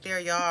code right there.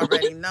 Y'all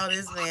already know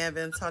this man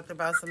been talking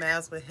about some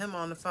ass with him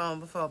on the phone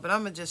before. But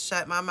I'm going to just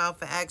shut my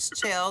mouth and ask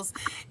Chels,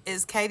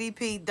 is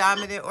KDP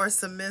dominant or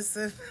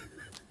submissive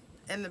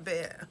in the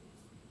bed?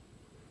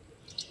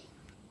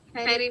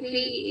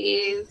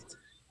 KDP is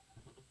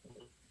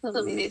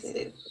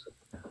submissive.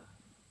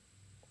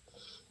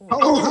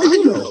 Oh, how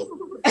you know?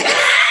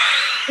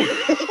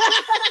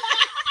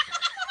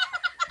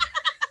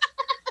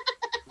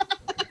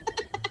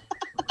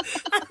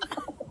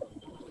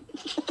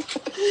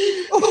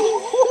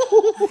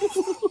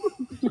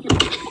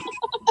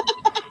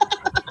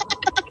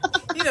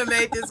 You done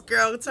made this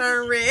girl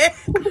turn red.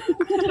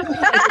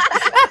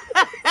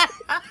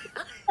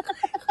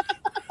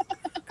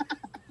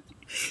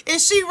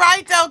 Is she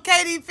right though,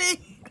 KDP?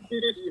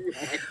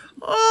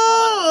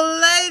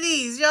 Oh,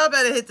 ladies, y'all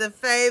better hit the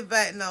fave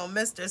button on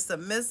Mr.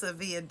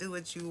 Submissive and do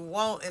what you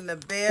want in the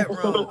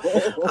bedroom.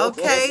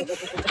 Okay?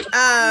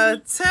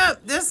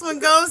 Temp, this one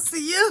goes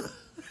to you.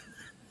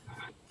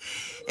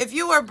 If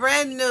you were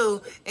brand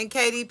new in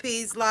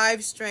KDP's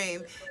live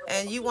stream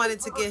and you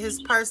wanted to get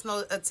his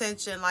personal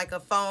attention like a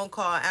phone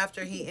call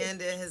after he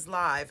ended his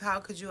live, how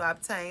could you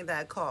obtain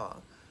that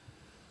call?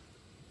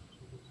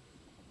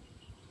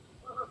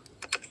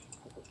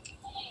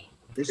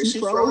 Is she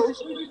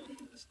froze?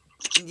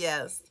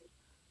 Yes.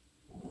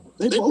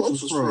 They both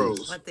was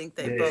froze. I think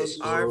they both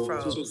are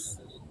froze.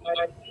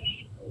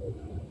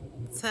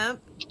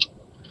 Temp?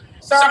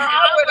 So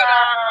how would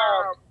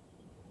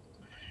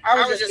I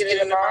was just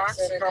getting in the box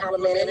and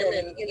complimenting him,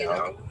 and you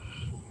know,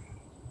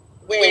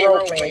 we ain't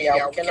role playing,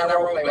 y'all. We cannot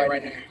role play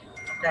right now.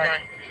 Okay.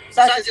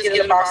 So I just get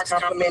in the box,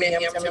 complimenting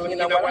him, telling him, you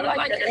know what, I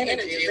like your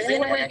energy. Is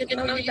there any way I can get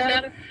to know you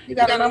better? You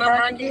got a number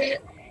I can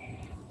get?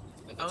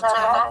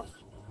 Okay.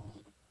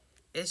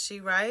 Is she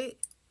right?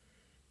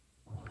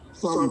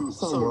 Some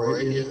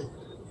right here.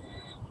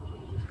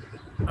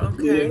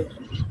 Okay.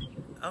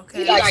 Yeah.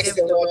 Okay. He likes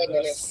the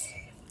wilderness.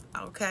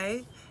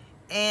 Okay.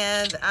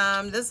 And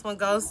this one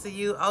goes to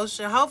you,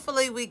 Ocean.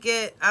 Hopefully we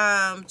get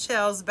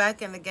Chels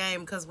back in the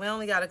game because we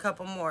only got a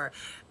couple more.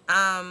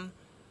 Does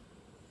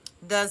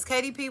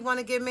KDP want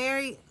to get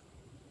married?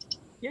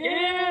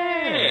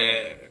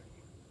 Yeah.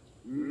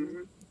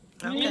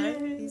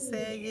 Okay. He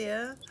said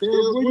yeah.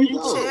 Where you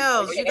go?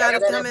 Chels, you got to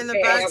come in the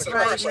box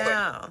right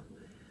now.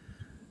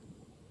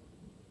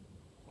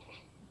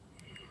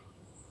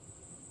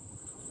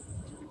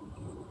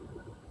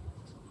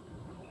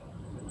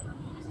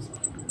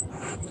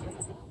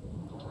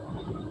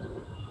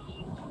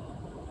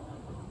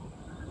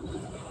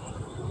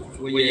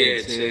 Well,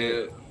 yeah,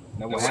 Ted.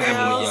 That's what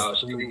happened when y'all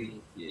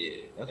stream. Yeah,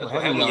 that's what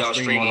happened when y'all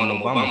stream on an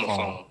Obama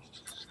phone.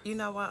 You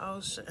know what,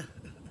 Ocean?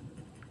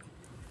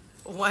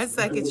 1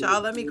 second,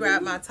 y'all. Let me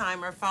grab my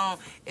timer phone.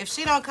 If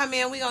she don't come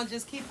in, we gonna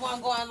just keep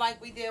on going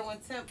like we did when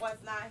Temp was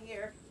not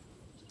here.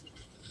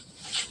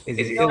 Was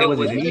it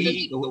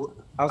me?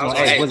 I was gonna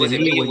ask, was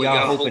it me or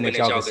y'all hoping that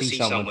y'all could see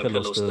something when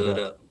Pillow stood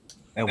up?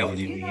 That was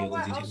you. You know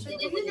what, Ocean?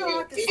 You know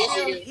I can It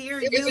still is hear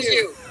you. It was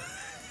you.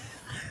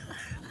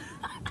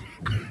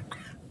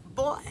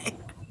 Boy,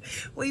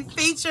 we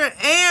feature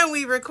and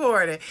we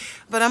recorded.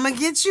 But I'm going to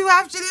get you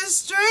after this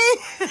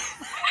stream.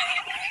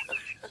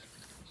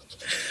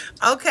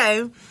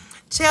 Okay.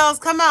 Chels,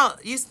 come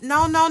out.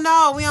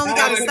 No. We only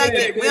got a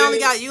second. We only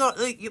got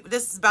you.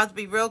 This is about to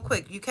be real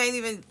quick. You can't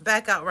even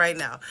back out right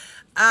now.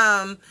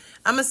 I'm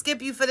going to skip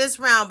you for this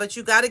round, but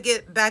you got to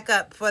get back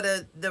up for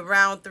the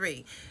round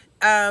 3.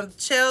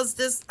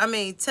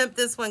 Chels, Temp,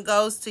 this one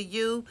goes to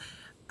you.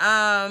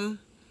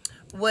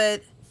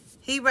 Would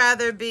he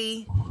rather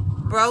be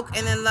broke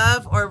and in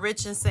love or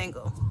rich and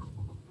single?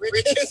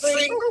 Rich and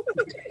single.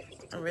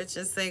 Rich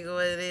and single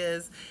it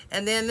is.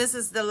 And then this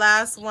is the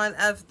last one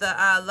of the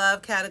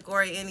love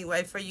category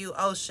anyway for you,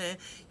 Ocean.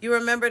 You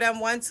remember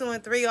them 1, 2,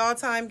 and 3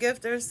 all-time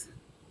gifters?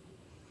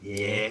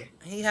 Yeah.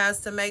 He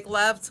has to make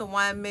love to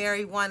one,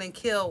 marry one, and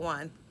kill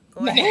one.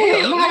 Go ahead.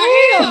 Hell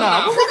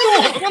no.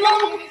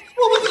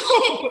 What was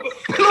doing?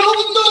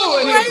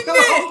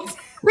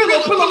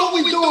 Pillow, what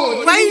we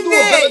doing? Wait a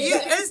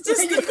minute. It's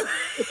just...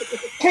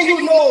 Can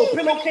you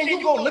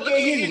go look at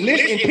his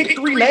list and pick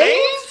 3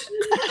 names?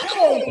 Come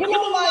on,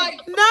 Pillow, like...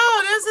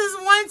 No, this is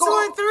 1, 2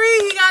 and 3.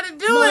 He got to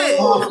do it.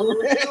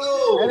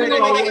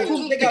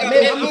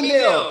 I'm in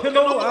there.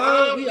 Pillow.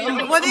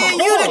 Well, then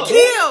you the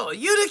kill.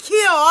 You the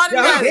kill.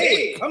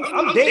 Automatic.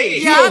 I'm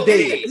dead. Yeah, Zero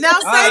dead. Now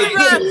say the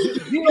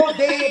rest. Zero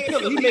dead.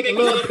 Pillow. He making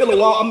love to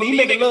Pillow. He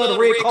making love to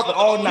Red Carpet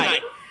all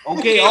night.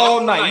 Okay,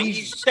 all night.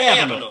 He's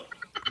stabbing her.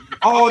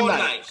 All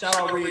night. Shout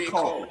out Red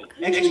Carpet.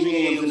 Extra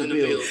games in the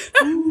building.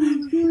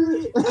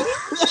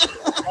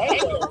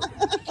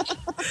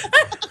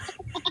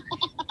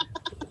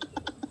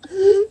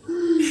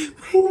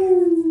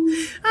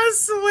 I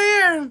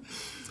swear.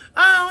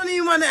 I don't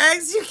even want to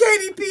ask you,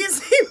 KDP,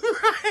 is he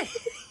right?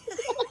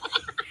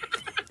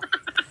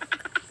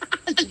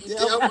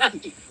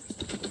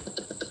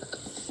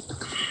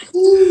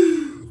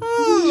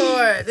 Oh,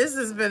 Lord. This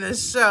has been a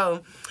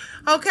show.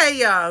 Okay,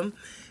 y'all.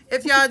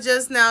 If y'all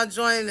just now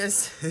joining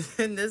us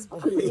in this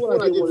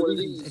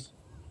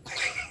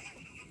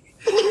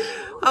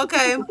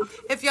okay,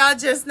 if y'all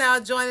just now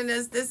joining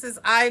us, this is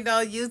I Know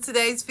You.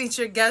 Today's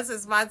featured guest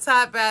is my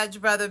top badge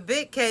brother,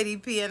 Big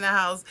KDP, in the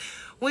house.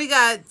 We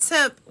got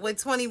Temp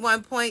with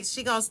 21 points.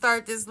 She gonna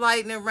start this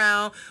lightning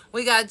round.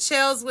 We got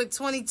Chels with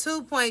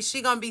 22 points.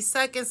 She gonna be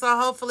second, so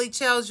hopefully,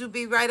 Chels, you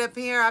be right up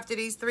here after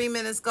these 3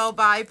 minutes go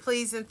by.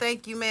 Please and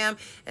thank you, ma'am.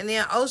 And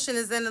then Ocean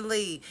is in the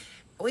lead.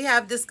 We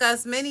have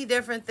discussed many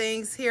different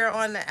things here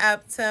on the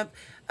app, Temp,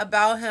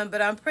 about him,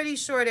 but I'm pretty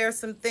sure there's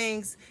some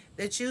things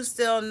that you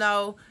still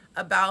know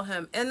about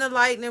him. In the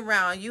lightning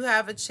round, you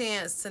have a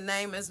chance to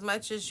name as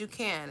much as you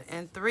can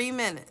in 3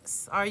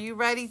 minutes. Are you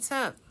ready,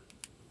 Temp?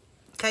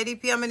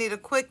 KDP, I'm going to need a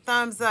quick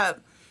thumbs up.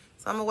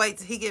 So I'm going to wait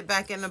till he get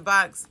back in the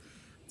box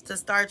to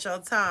start your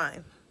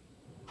time.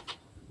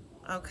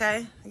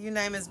 Okay? You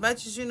name as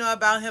much as you know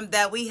about him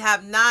that we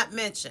have not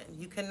mentioned.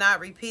 You cannot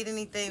repeat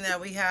anything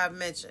that we have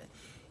mentioned.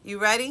 You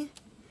ready?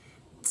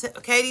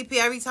 KDP,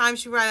 every time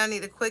she runs, I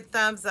need a quick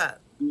thumbs up.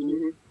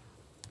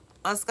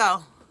 Let's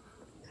go.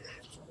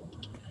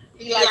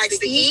 He likes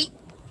to eat.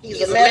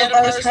 He's a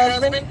metaverse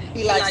husband.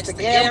 He likes to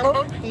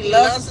gamble. He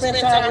loves to spend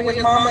time with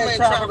his mama and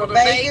travel to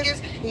Vegas.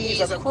 He's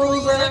a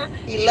cruiser.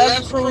 He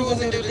loves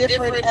cruising and do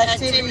different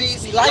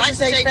activities. He likes to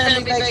take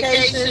family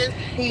vacations.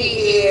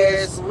 He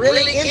is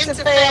really into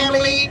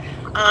family.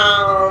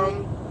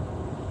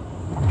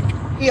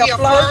 He'll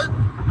flirt.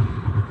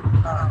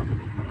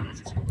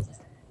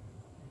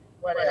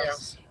 What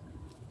else?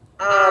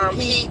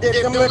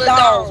 Them little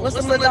dogs. What's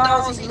the little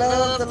dogs? He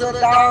loves the little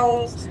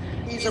dogs.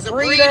 He's a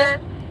breeder.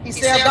 He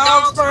sells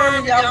dog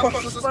sperm. Y'all want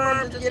some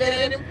sperm to get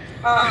at him?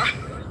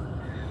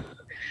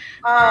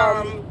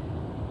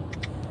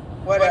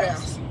 What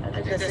else?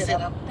 I just said,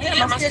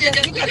 damn, I still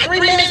got, you got 3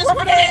 minutes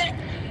for that?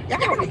 Y'all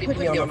gonna be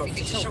putting me on no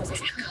feature shows.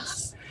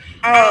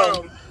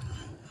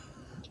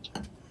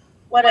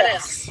 What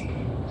else?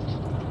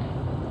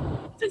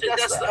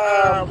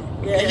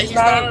 Yeah, he's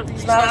not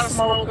a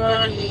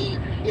smoker.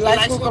 He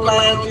likes hookah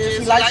lounges.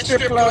 He likes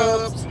strip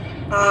clubs.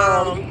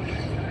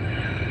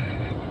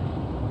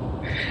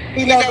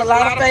 He knows a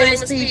lot of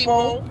famous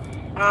people.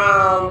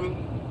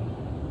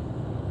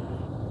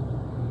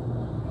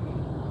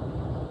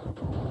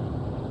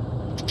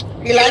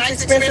 He likes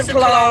expensive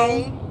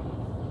cologne.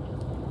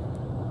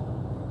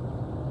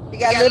 He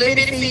got little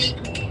bitty feet.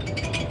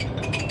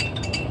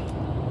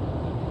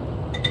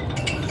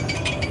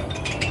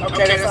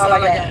 Okay, that's all I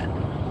got.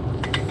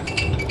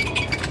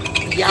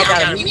 Y'all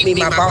gotta meet me,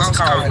 my boss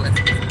calling.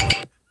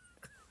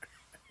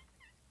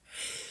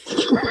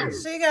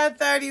 She got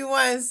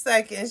 31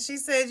 seconds. She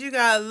said you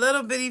got a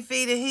little bitty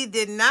feet, and he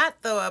did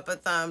not throw up a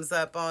thumbs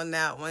up on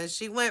that one.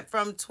 She went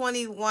from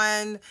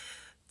 21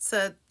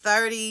 to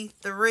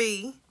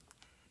 33.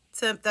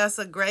 Temp, that's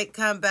a great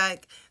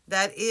comeback.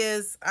 That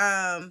is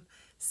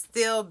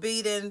still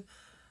beating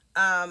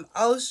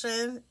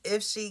Ocean.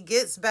 If she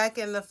gets back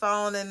in the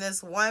phone in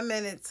this 1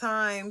 minute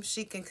time,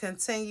 she can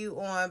continue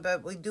on,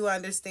 but we do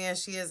understand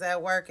she is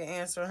at work and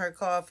answering her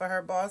call for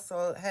her boss,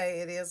 so hey,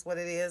 it is what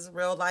it is.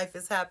 Real life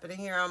is happening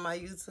here on my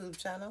YouTube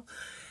channel.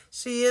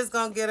 She is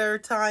gonna get her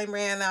time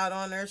ran out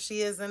on her.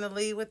 She is in the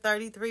lead with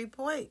 33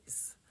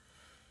 points.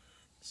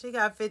 She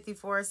got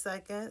 54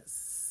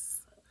 seconds.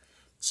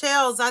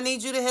 Chels, I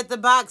need you to hit the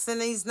box in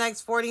these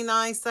next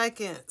 49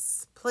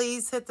 seconds.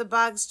 Please hit the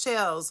box,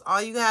 Chels. All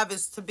you have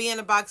is to be in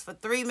the box for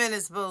 3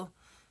 minutes, boo.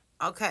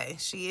 Okay,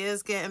 she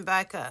is getting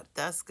back up.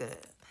 That's good.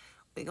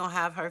 We're going to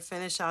have her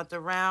finish out the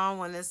round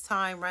when it's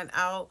time run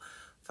out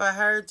for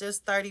her.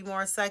 Just 30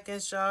 more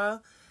seconds,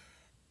 y'all.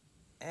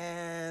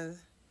 And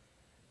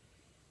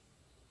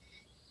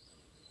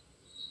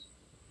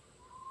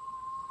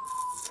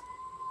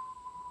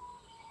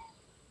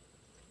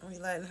we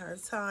letting her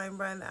time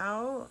run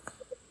out.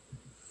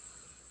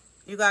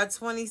 You got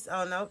 20.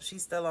 Oh, nope.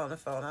 She's still on the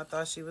phone. I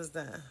thought she was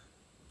done.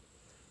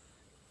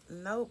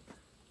 Nope.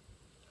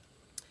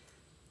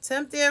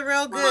 Temp did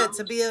real good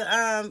to be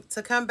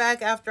to come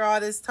back after all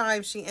this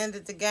time. She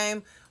ended the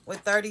game with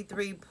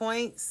 33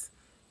 points.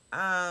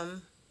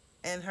 And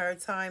her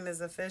time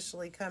is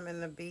officially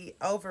coming to be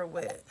over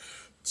with.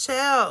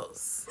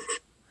 Chels,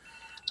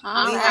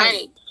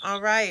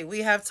 All right. We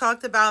have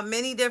talked about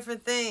many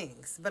different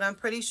things, but I'm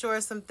pretty sure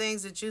some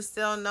things that you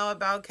still know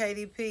about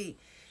KDP.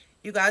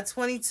 You got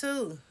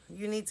 22.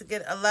 You need to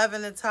get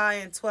 11 to tie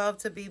and 12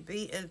 to be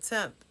beat in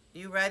temp.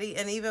 You ready?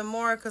 And even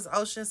more because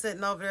Ocean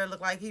sitting over there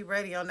look like he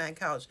ready on that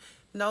couch.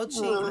 No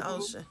cheating,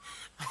 Ocean.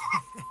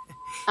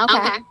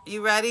 Okay.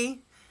 You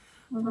ready?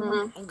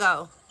 Go.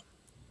 All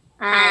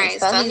right.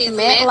 So he's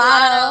met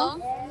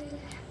Lotto.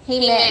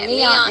 He met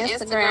me on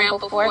Instagram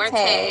before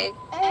tag.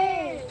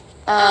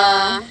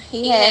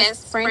 He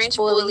has French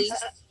bullies.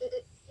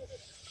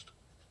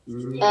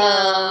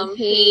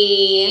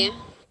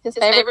 His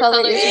favorite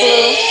color is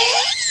blue.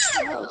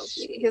 Oh,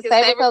 shit. His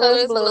favorite color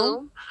is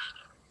blue.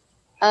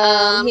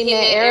 He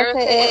met Erica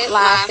at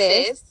Live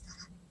Fest.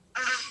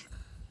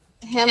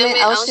 Him and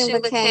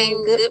Ocean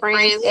became good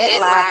friends at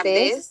Live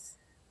Fest.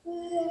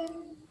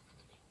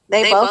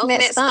 They both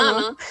met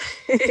Stunner.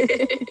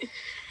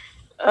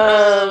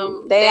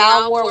 They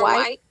all wore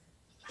white.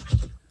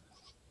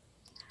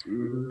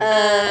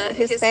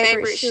 His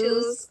favorite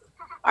shoes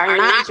are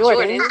not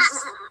Jordans.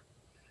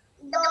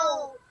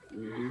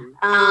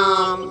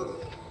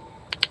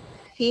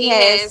 He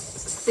has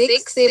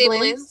 6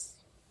 siblings.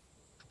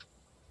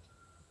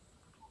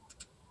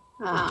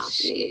 Oh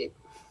shit.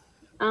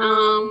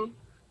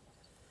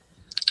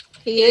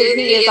 He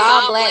is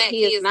all black.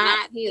 He is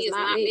not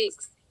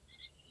mixed.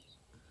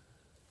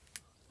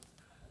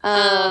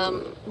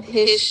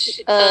 His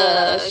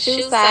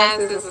shoe size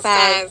is a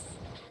size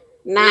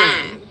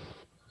 9.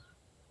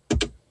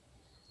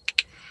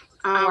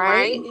 All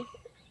right.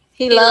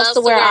 He loves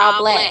to wear all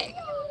black.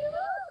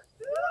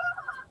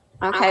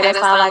 Okay, that's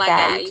all I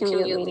got. You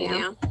can mute me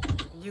now.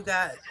 You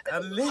got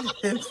a minute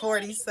and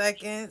 40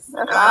 seconds.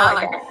 That's all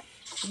I got.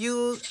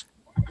 You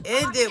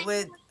ended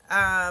with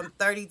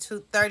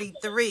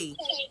 33.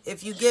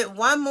 If you get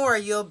one more,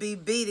 you'll be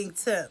beating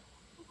Tip.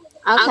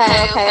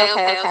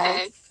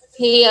 Okay.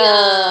 He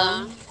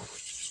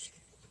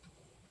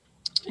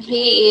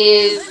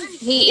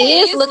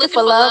is looking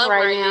for love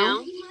right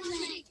now.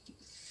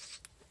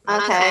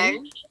 Okay.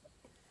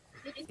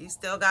 You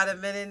still got a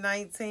minute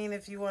 19.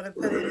 If you want to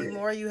put any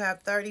more, you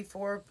have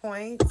 34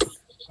 points.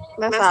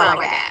 That's all I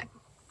got.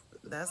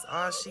 That's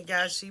all she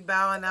got. She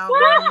bowing out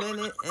with a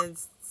minute and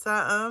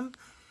something.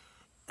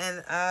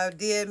 And I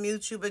did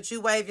mute you, but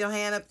you wave your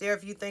hand up there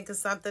if you think of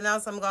something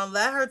else. I'm going to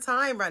let her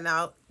time run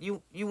out.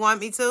 You want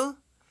me to?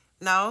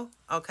 No?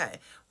 Okay.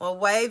 Well,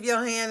 wave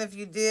your hand if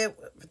you did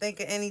think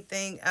of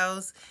anything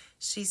else.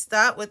 She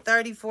stopped with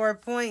 34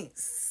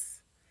 points.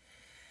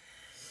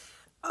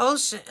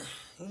 Ocean,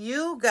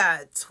 you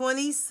got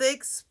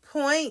 26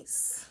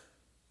 points.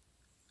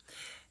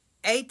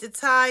 8 to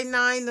tie,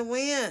 9 to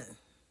win.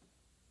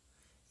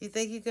 You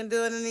think you can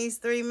do it in these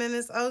 3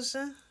 minutes,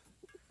 Ocean?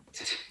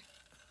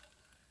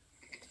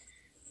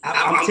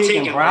 I'm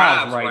taking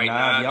bribes right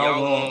now.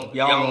 Y'all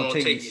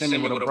gonna send me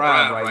with a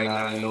bribe right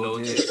now, you know.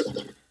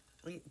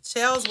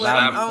 Chell's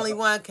the only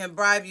one can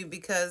bribe you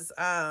because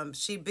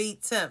she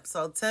beat Temp.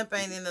 So Temp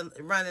ain't in the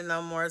running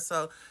no more.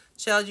 So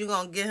Chell, you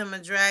gonna get him a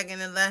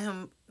dragon and let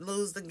him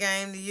lose the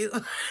game to you?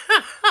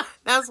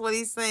 That's what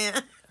he's saying.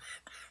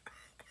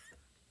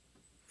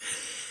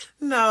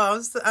 No,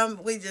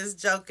 we just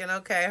joking.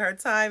 Okay, her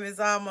time is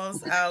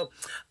almost out.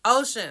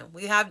 Ocean,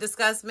 we have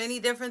discussed many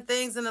different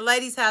things, and the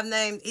ladies have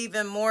named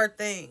even more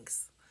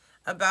things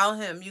about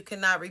him. You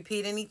cannot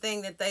repeat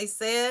anything that they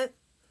said,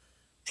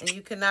 and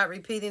you cannot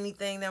repeat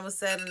anything that was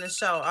said in the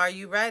show. Are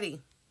you ready?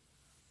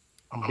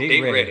 I'm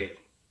big ready.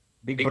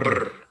 Big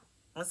brr.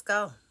 Let's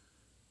go.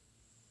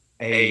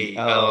 Hey,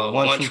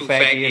 one true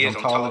fact is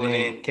I'm taller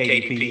than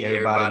KDP.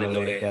 Everybody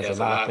know that. That's a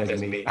lot better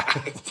than me.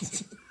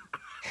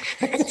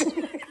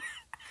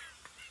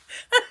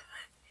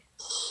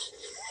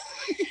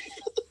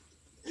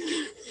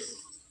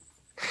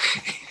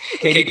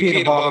 KDP and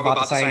the ball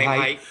about the same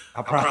height.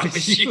 I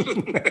promise you.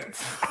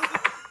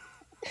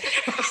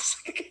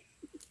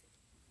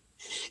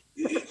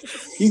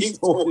 He's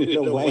throwing it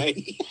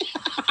away.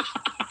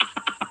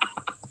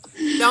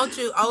 Don't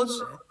you,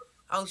 Ocean?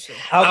 Ocean.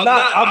 I'm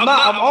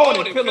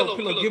on it. Pillow,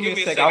 give me a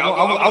second.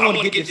 I want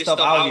to get this stuff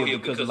out here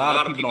because a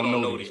lot of people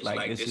don't know this.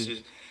 Like, it's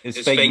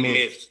fake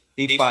myth.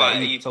 He's like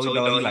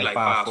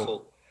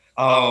 5'4".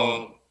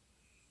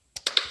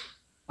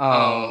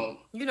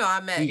 You know,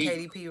 I met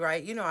KDP,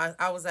 right? You know,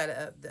 I was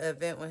at the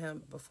event with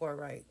him before,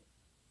 right?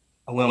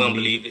 I wouldn't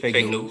believe it.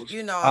 Fake news.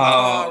 You know, I'm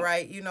tall,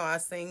 right? You know, I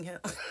sing him.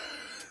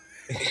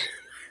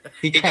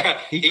 He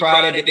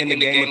cried in the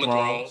Game of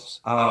Thrones.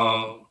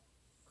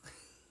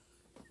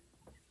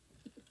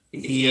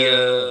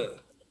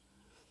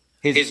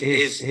 His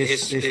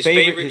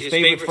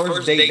favorite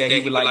first date that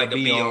he would like to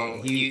be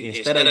on. He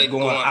instead of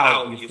going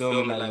out, you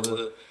feel me, like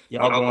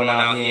y'all going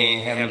out here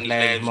and having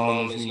last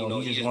moments, you know,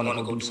 he just want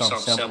to go do something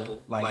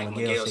simple, like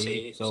Miguel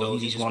said. So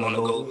he just want to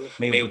go,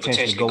 maybe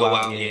potentially go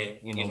out there,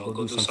 you know,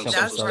 go do some simple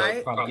That's stuff.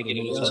 right. Probably get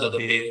into a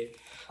bit.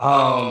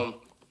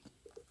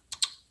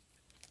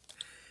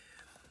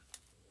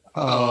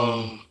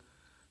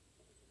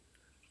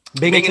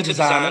 Big into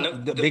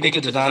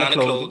designer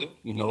clothing,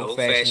 you know,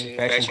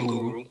 fashion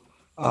guru.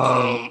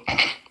 Um,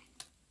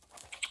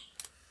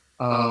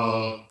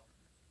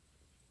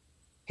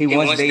 he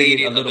once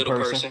dated a little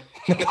person.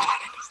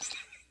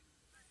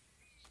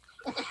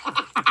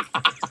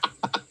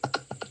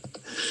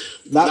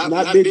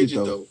 Not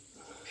digital.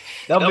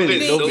 You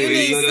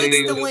need 6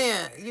 to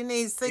win. You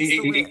need 6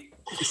 to win.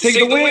 6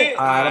 to win?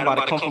 All right, I'm about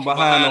to come from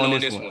behind on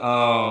this one.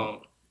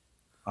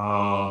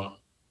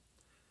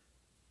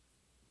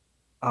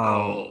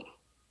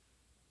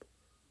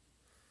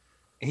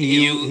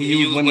 He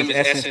used women's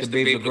essence to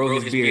be able to grow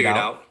his beard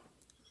out.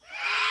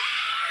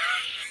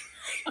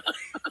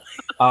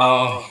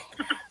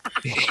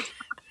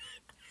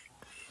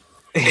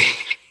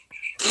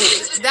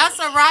 That's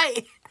all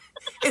right.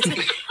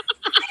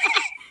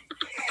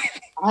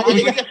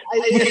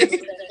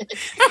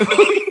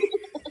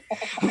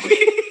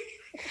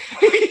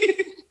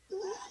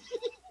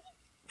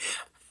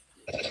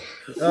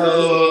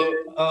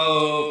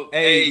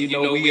 Hey, you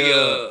know, we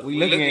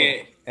looking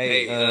at,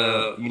 hey,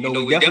 you know,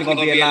 we definitely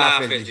gonna be at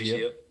Live Fest this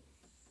year.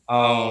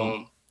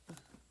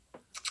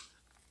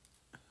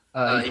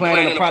 He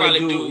planning to probably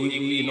do,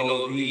 you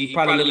know, he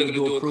probably looking to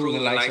do a cruise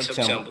in like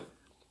September.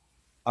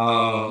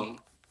 One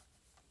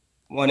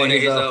of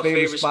his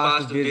favorite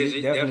spots to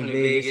visit, definitely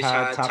Vegas,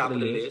 high top of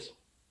the list.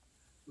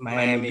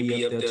 Miami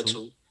be up there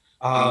too.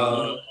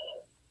 Well,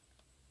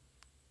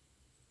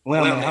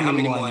 man, how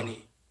many more I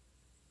need?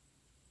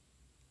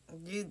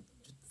 You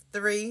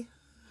 3.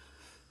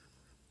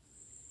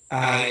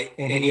 All right,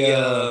 and he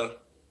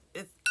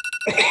it's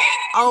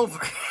over.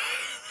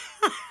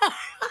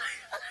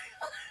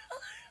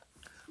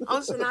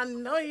 Ocean, I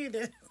know you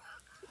did.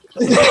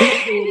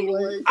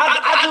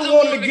 I just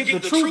wanted to get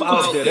the truth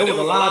out there. There was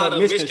a lot of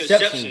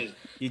misconceptions.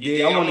 You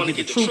did. I want to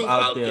get the truth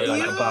out there.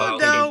 Like, you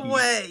know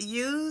what?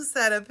 You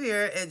sat up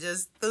here and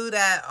just threw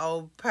that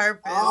on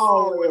purpose.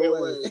 Oh, wait.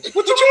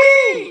 What you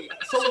mean?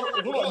 So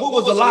what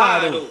was the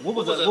lie? What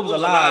was the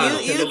lie?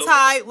 You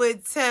tied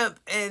with Temp,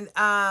 and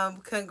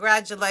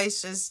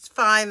congratulations,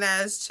 fine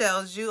ass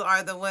Chels. You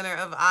are the winner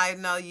of I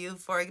Know You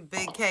for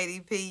Big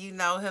KDP. You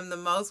know him the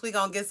most. We're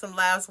gonna get some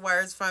last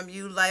words from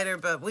you later,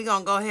 but we're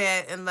gonna go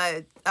ahead and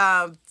let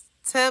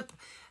Temp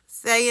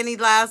say any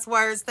last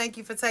words. Thank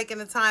you for taking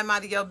the time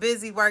out of your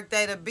busy work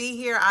day to be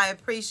here. I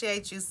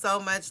appreciate you so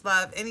much,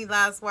 love. Any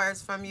last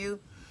words from you?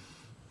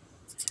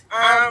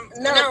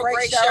 No,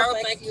 great show.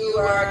 Thank you,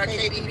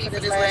 KDP, for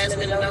this last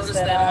minute notice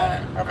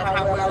that of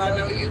how well I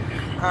know you.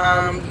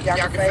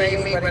 Y'all can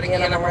fade me, but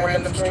again, I'm a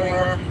random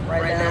streamer.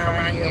 Right now,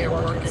 I'm out here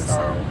working,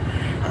 so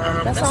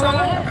that's all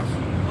I have.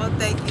 Well,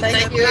 thank you.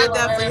 Thank you. I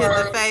definitely hit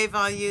the fave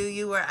on you.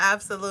 You were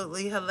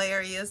absolutely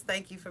hilarious.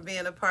 Thank you for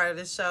being a part of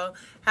the show.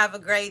 Have a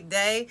great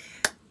day.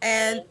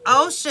 And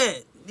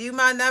Ocean, you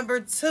my number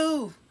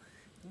 2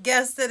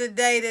 guest of the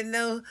day that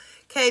knew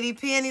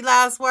KDP. Any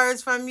last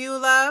words from you,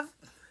 love?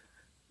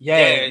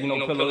 Yeah, you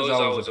know, Pillow is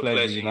always a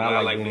pleasure. You know,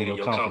 I like being in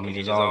your company.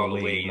 It's all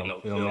the way, you know,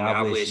 feel me?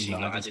 I wish, you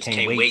know, I just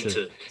can't wait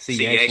to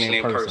see you actually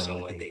in person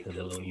one day.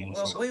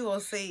 Well, we will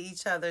see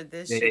each other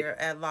this year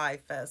at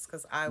Live Fest,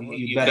 because I will.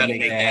 You better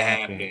make that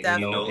happen.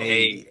 Definitely. You know,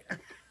 hey,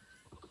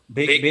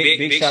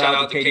 big shout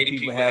out to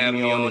KDP for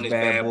having me on this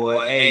bad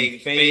boy. Hey,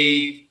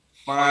 Fave,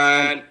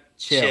 Fine,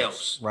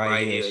 Chels,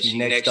 right here. She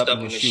next up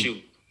in the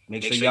shoot.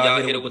 Make sure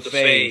y'all hit her with the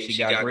fade. She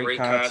got great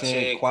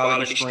content,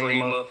 quality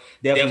streamer.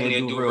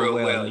 Definitely do real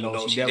well. You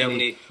know, she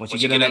definitely, when she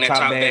get in that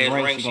top bad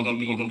rank, she's gonna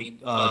be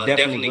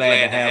definitely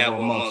glad to have her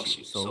amongst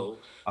you. So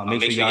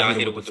make sure y'all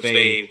hit her with the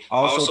fade.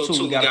 Also,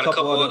 too, we got a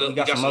couple other, we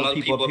got some other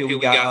people up here. We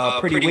got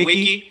Pretty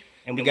Wiki.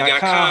 And we got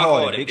Kind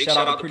Hearted. Big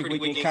shout out to Pretty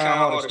Wiki and Kind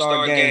Hearted,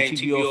 Star Gang,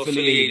 TBO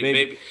affiliated,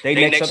 baby. They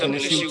next up in the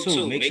shoot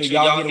too. Make sure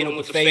y'all hit them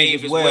with the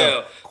fave as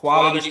well.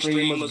 Quality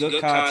streamers,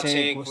 good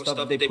content, good stuff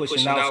that they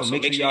pushing out. So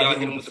make sure y'all hit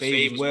them with the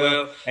fave as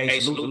well.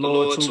 Hey, salute the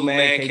Lord too,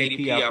 man.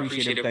 KDP, I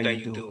appreciate everything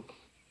you do.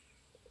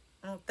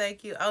 Well,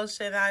 thank you,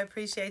 Ocean. I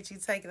appreciate you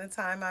taking the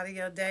time out of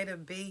your day to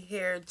be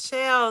here.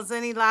 Chels,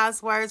 any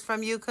last words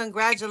from you?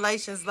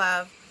 Congratulations,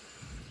 love.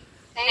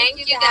 Thank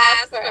you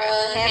guys for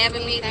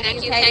having me.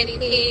 Thank you,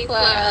 KDP,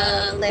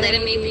 for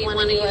letting me be one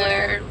of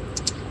your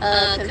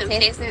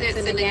contestants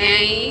in the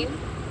game.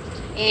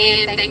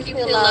 And thank you,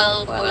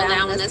 Pillow, for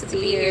allowing us to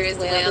be here as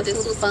well.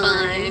 This was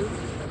fun.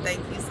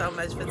 Thank you so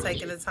much for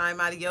taking the time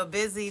out of your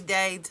busy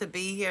day to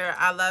be here.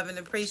 I love and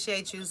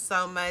appreciate you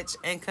so much.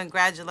 And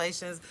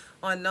congratulations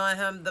on knowing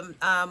him the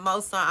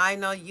most on I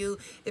Know You.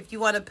 If you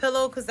want a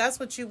pillow, because that's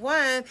what you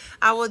want,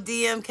 I will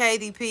DM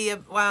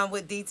KDP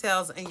with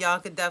details, and y'all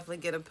could definitely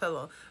get a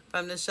pillow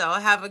from the show.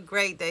 Have a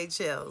great day,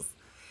 Chills.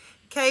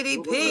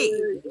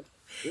 KDP.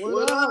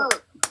 What up?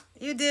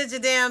 You did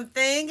your damn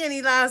thing.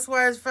 Any last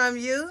words from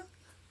you?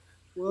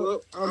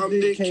 Well, I'm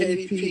Big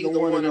KDP, the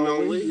one and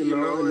only, you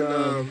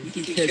know, and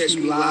you can catch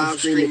me live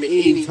streaming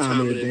any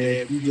time of the day.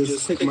 If you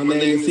just click my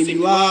name and see me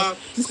live,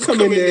 just come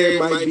in there. It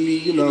might be,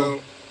 you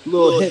know, a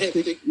little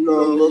hectic, you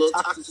know, a little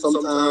toxic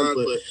sometimes,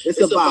 but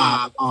it's a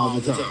vibe all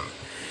the time.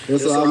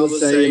 That's what I would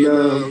say.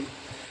 And,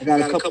 I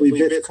got a couple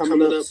events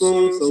coming up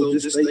soon, so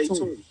just stay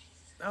tuned.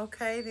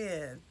 Okay,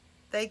 then.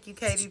 Thank you,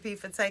 KDP,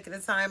 for taking the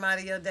time out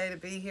of your day to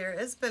be here.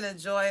 It's been a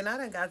joy, and I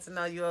done got to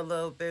know you a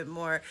little bit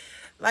more.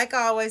 Like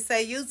I always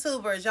say,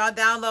 YouTubers, y'all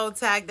download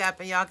Tag App,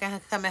 and y'all can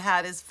come and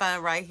have this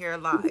fun right here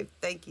live.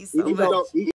 Thank you so much.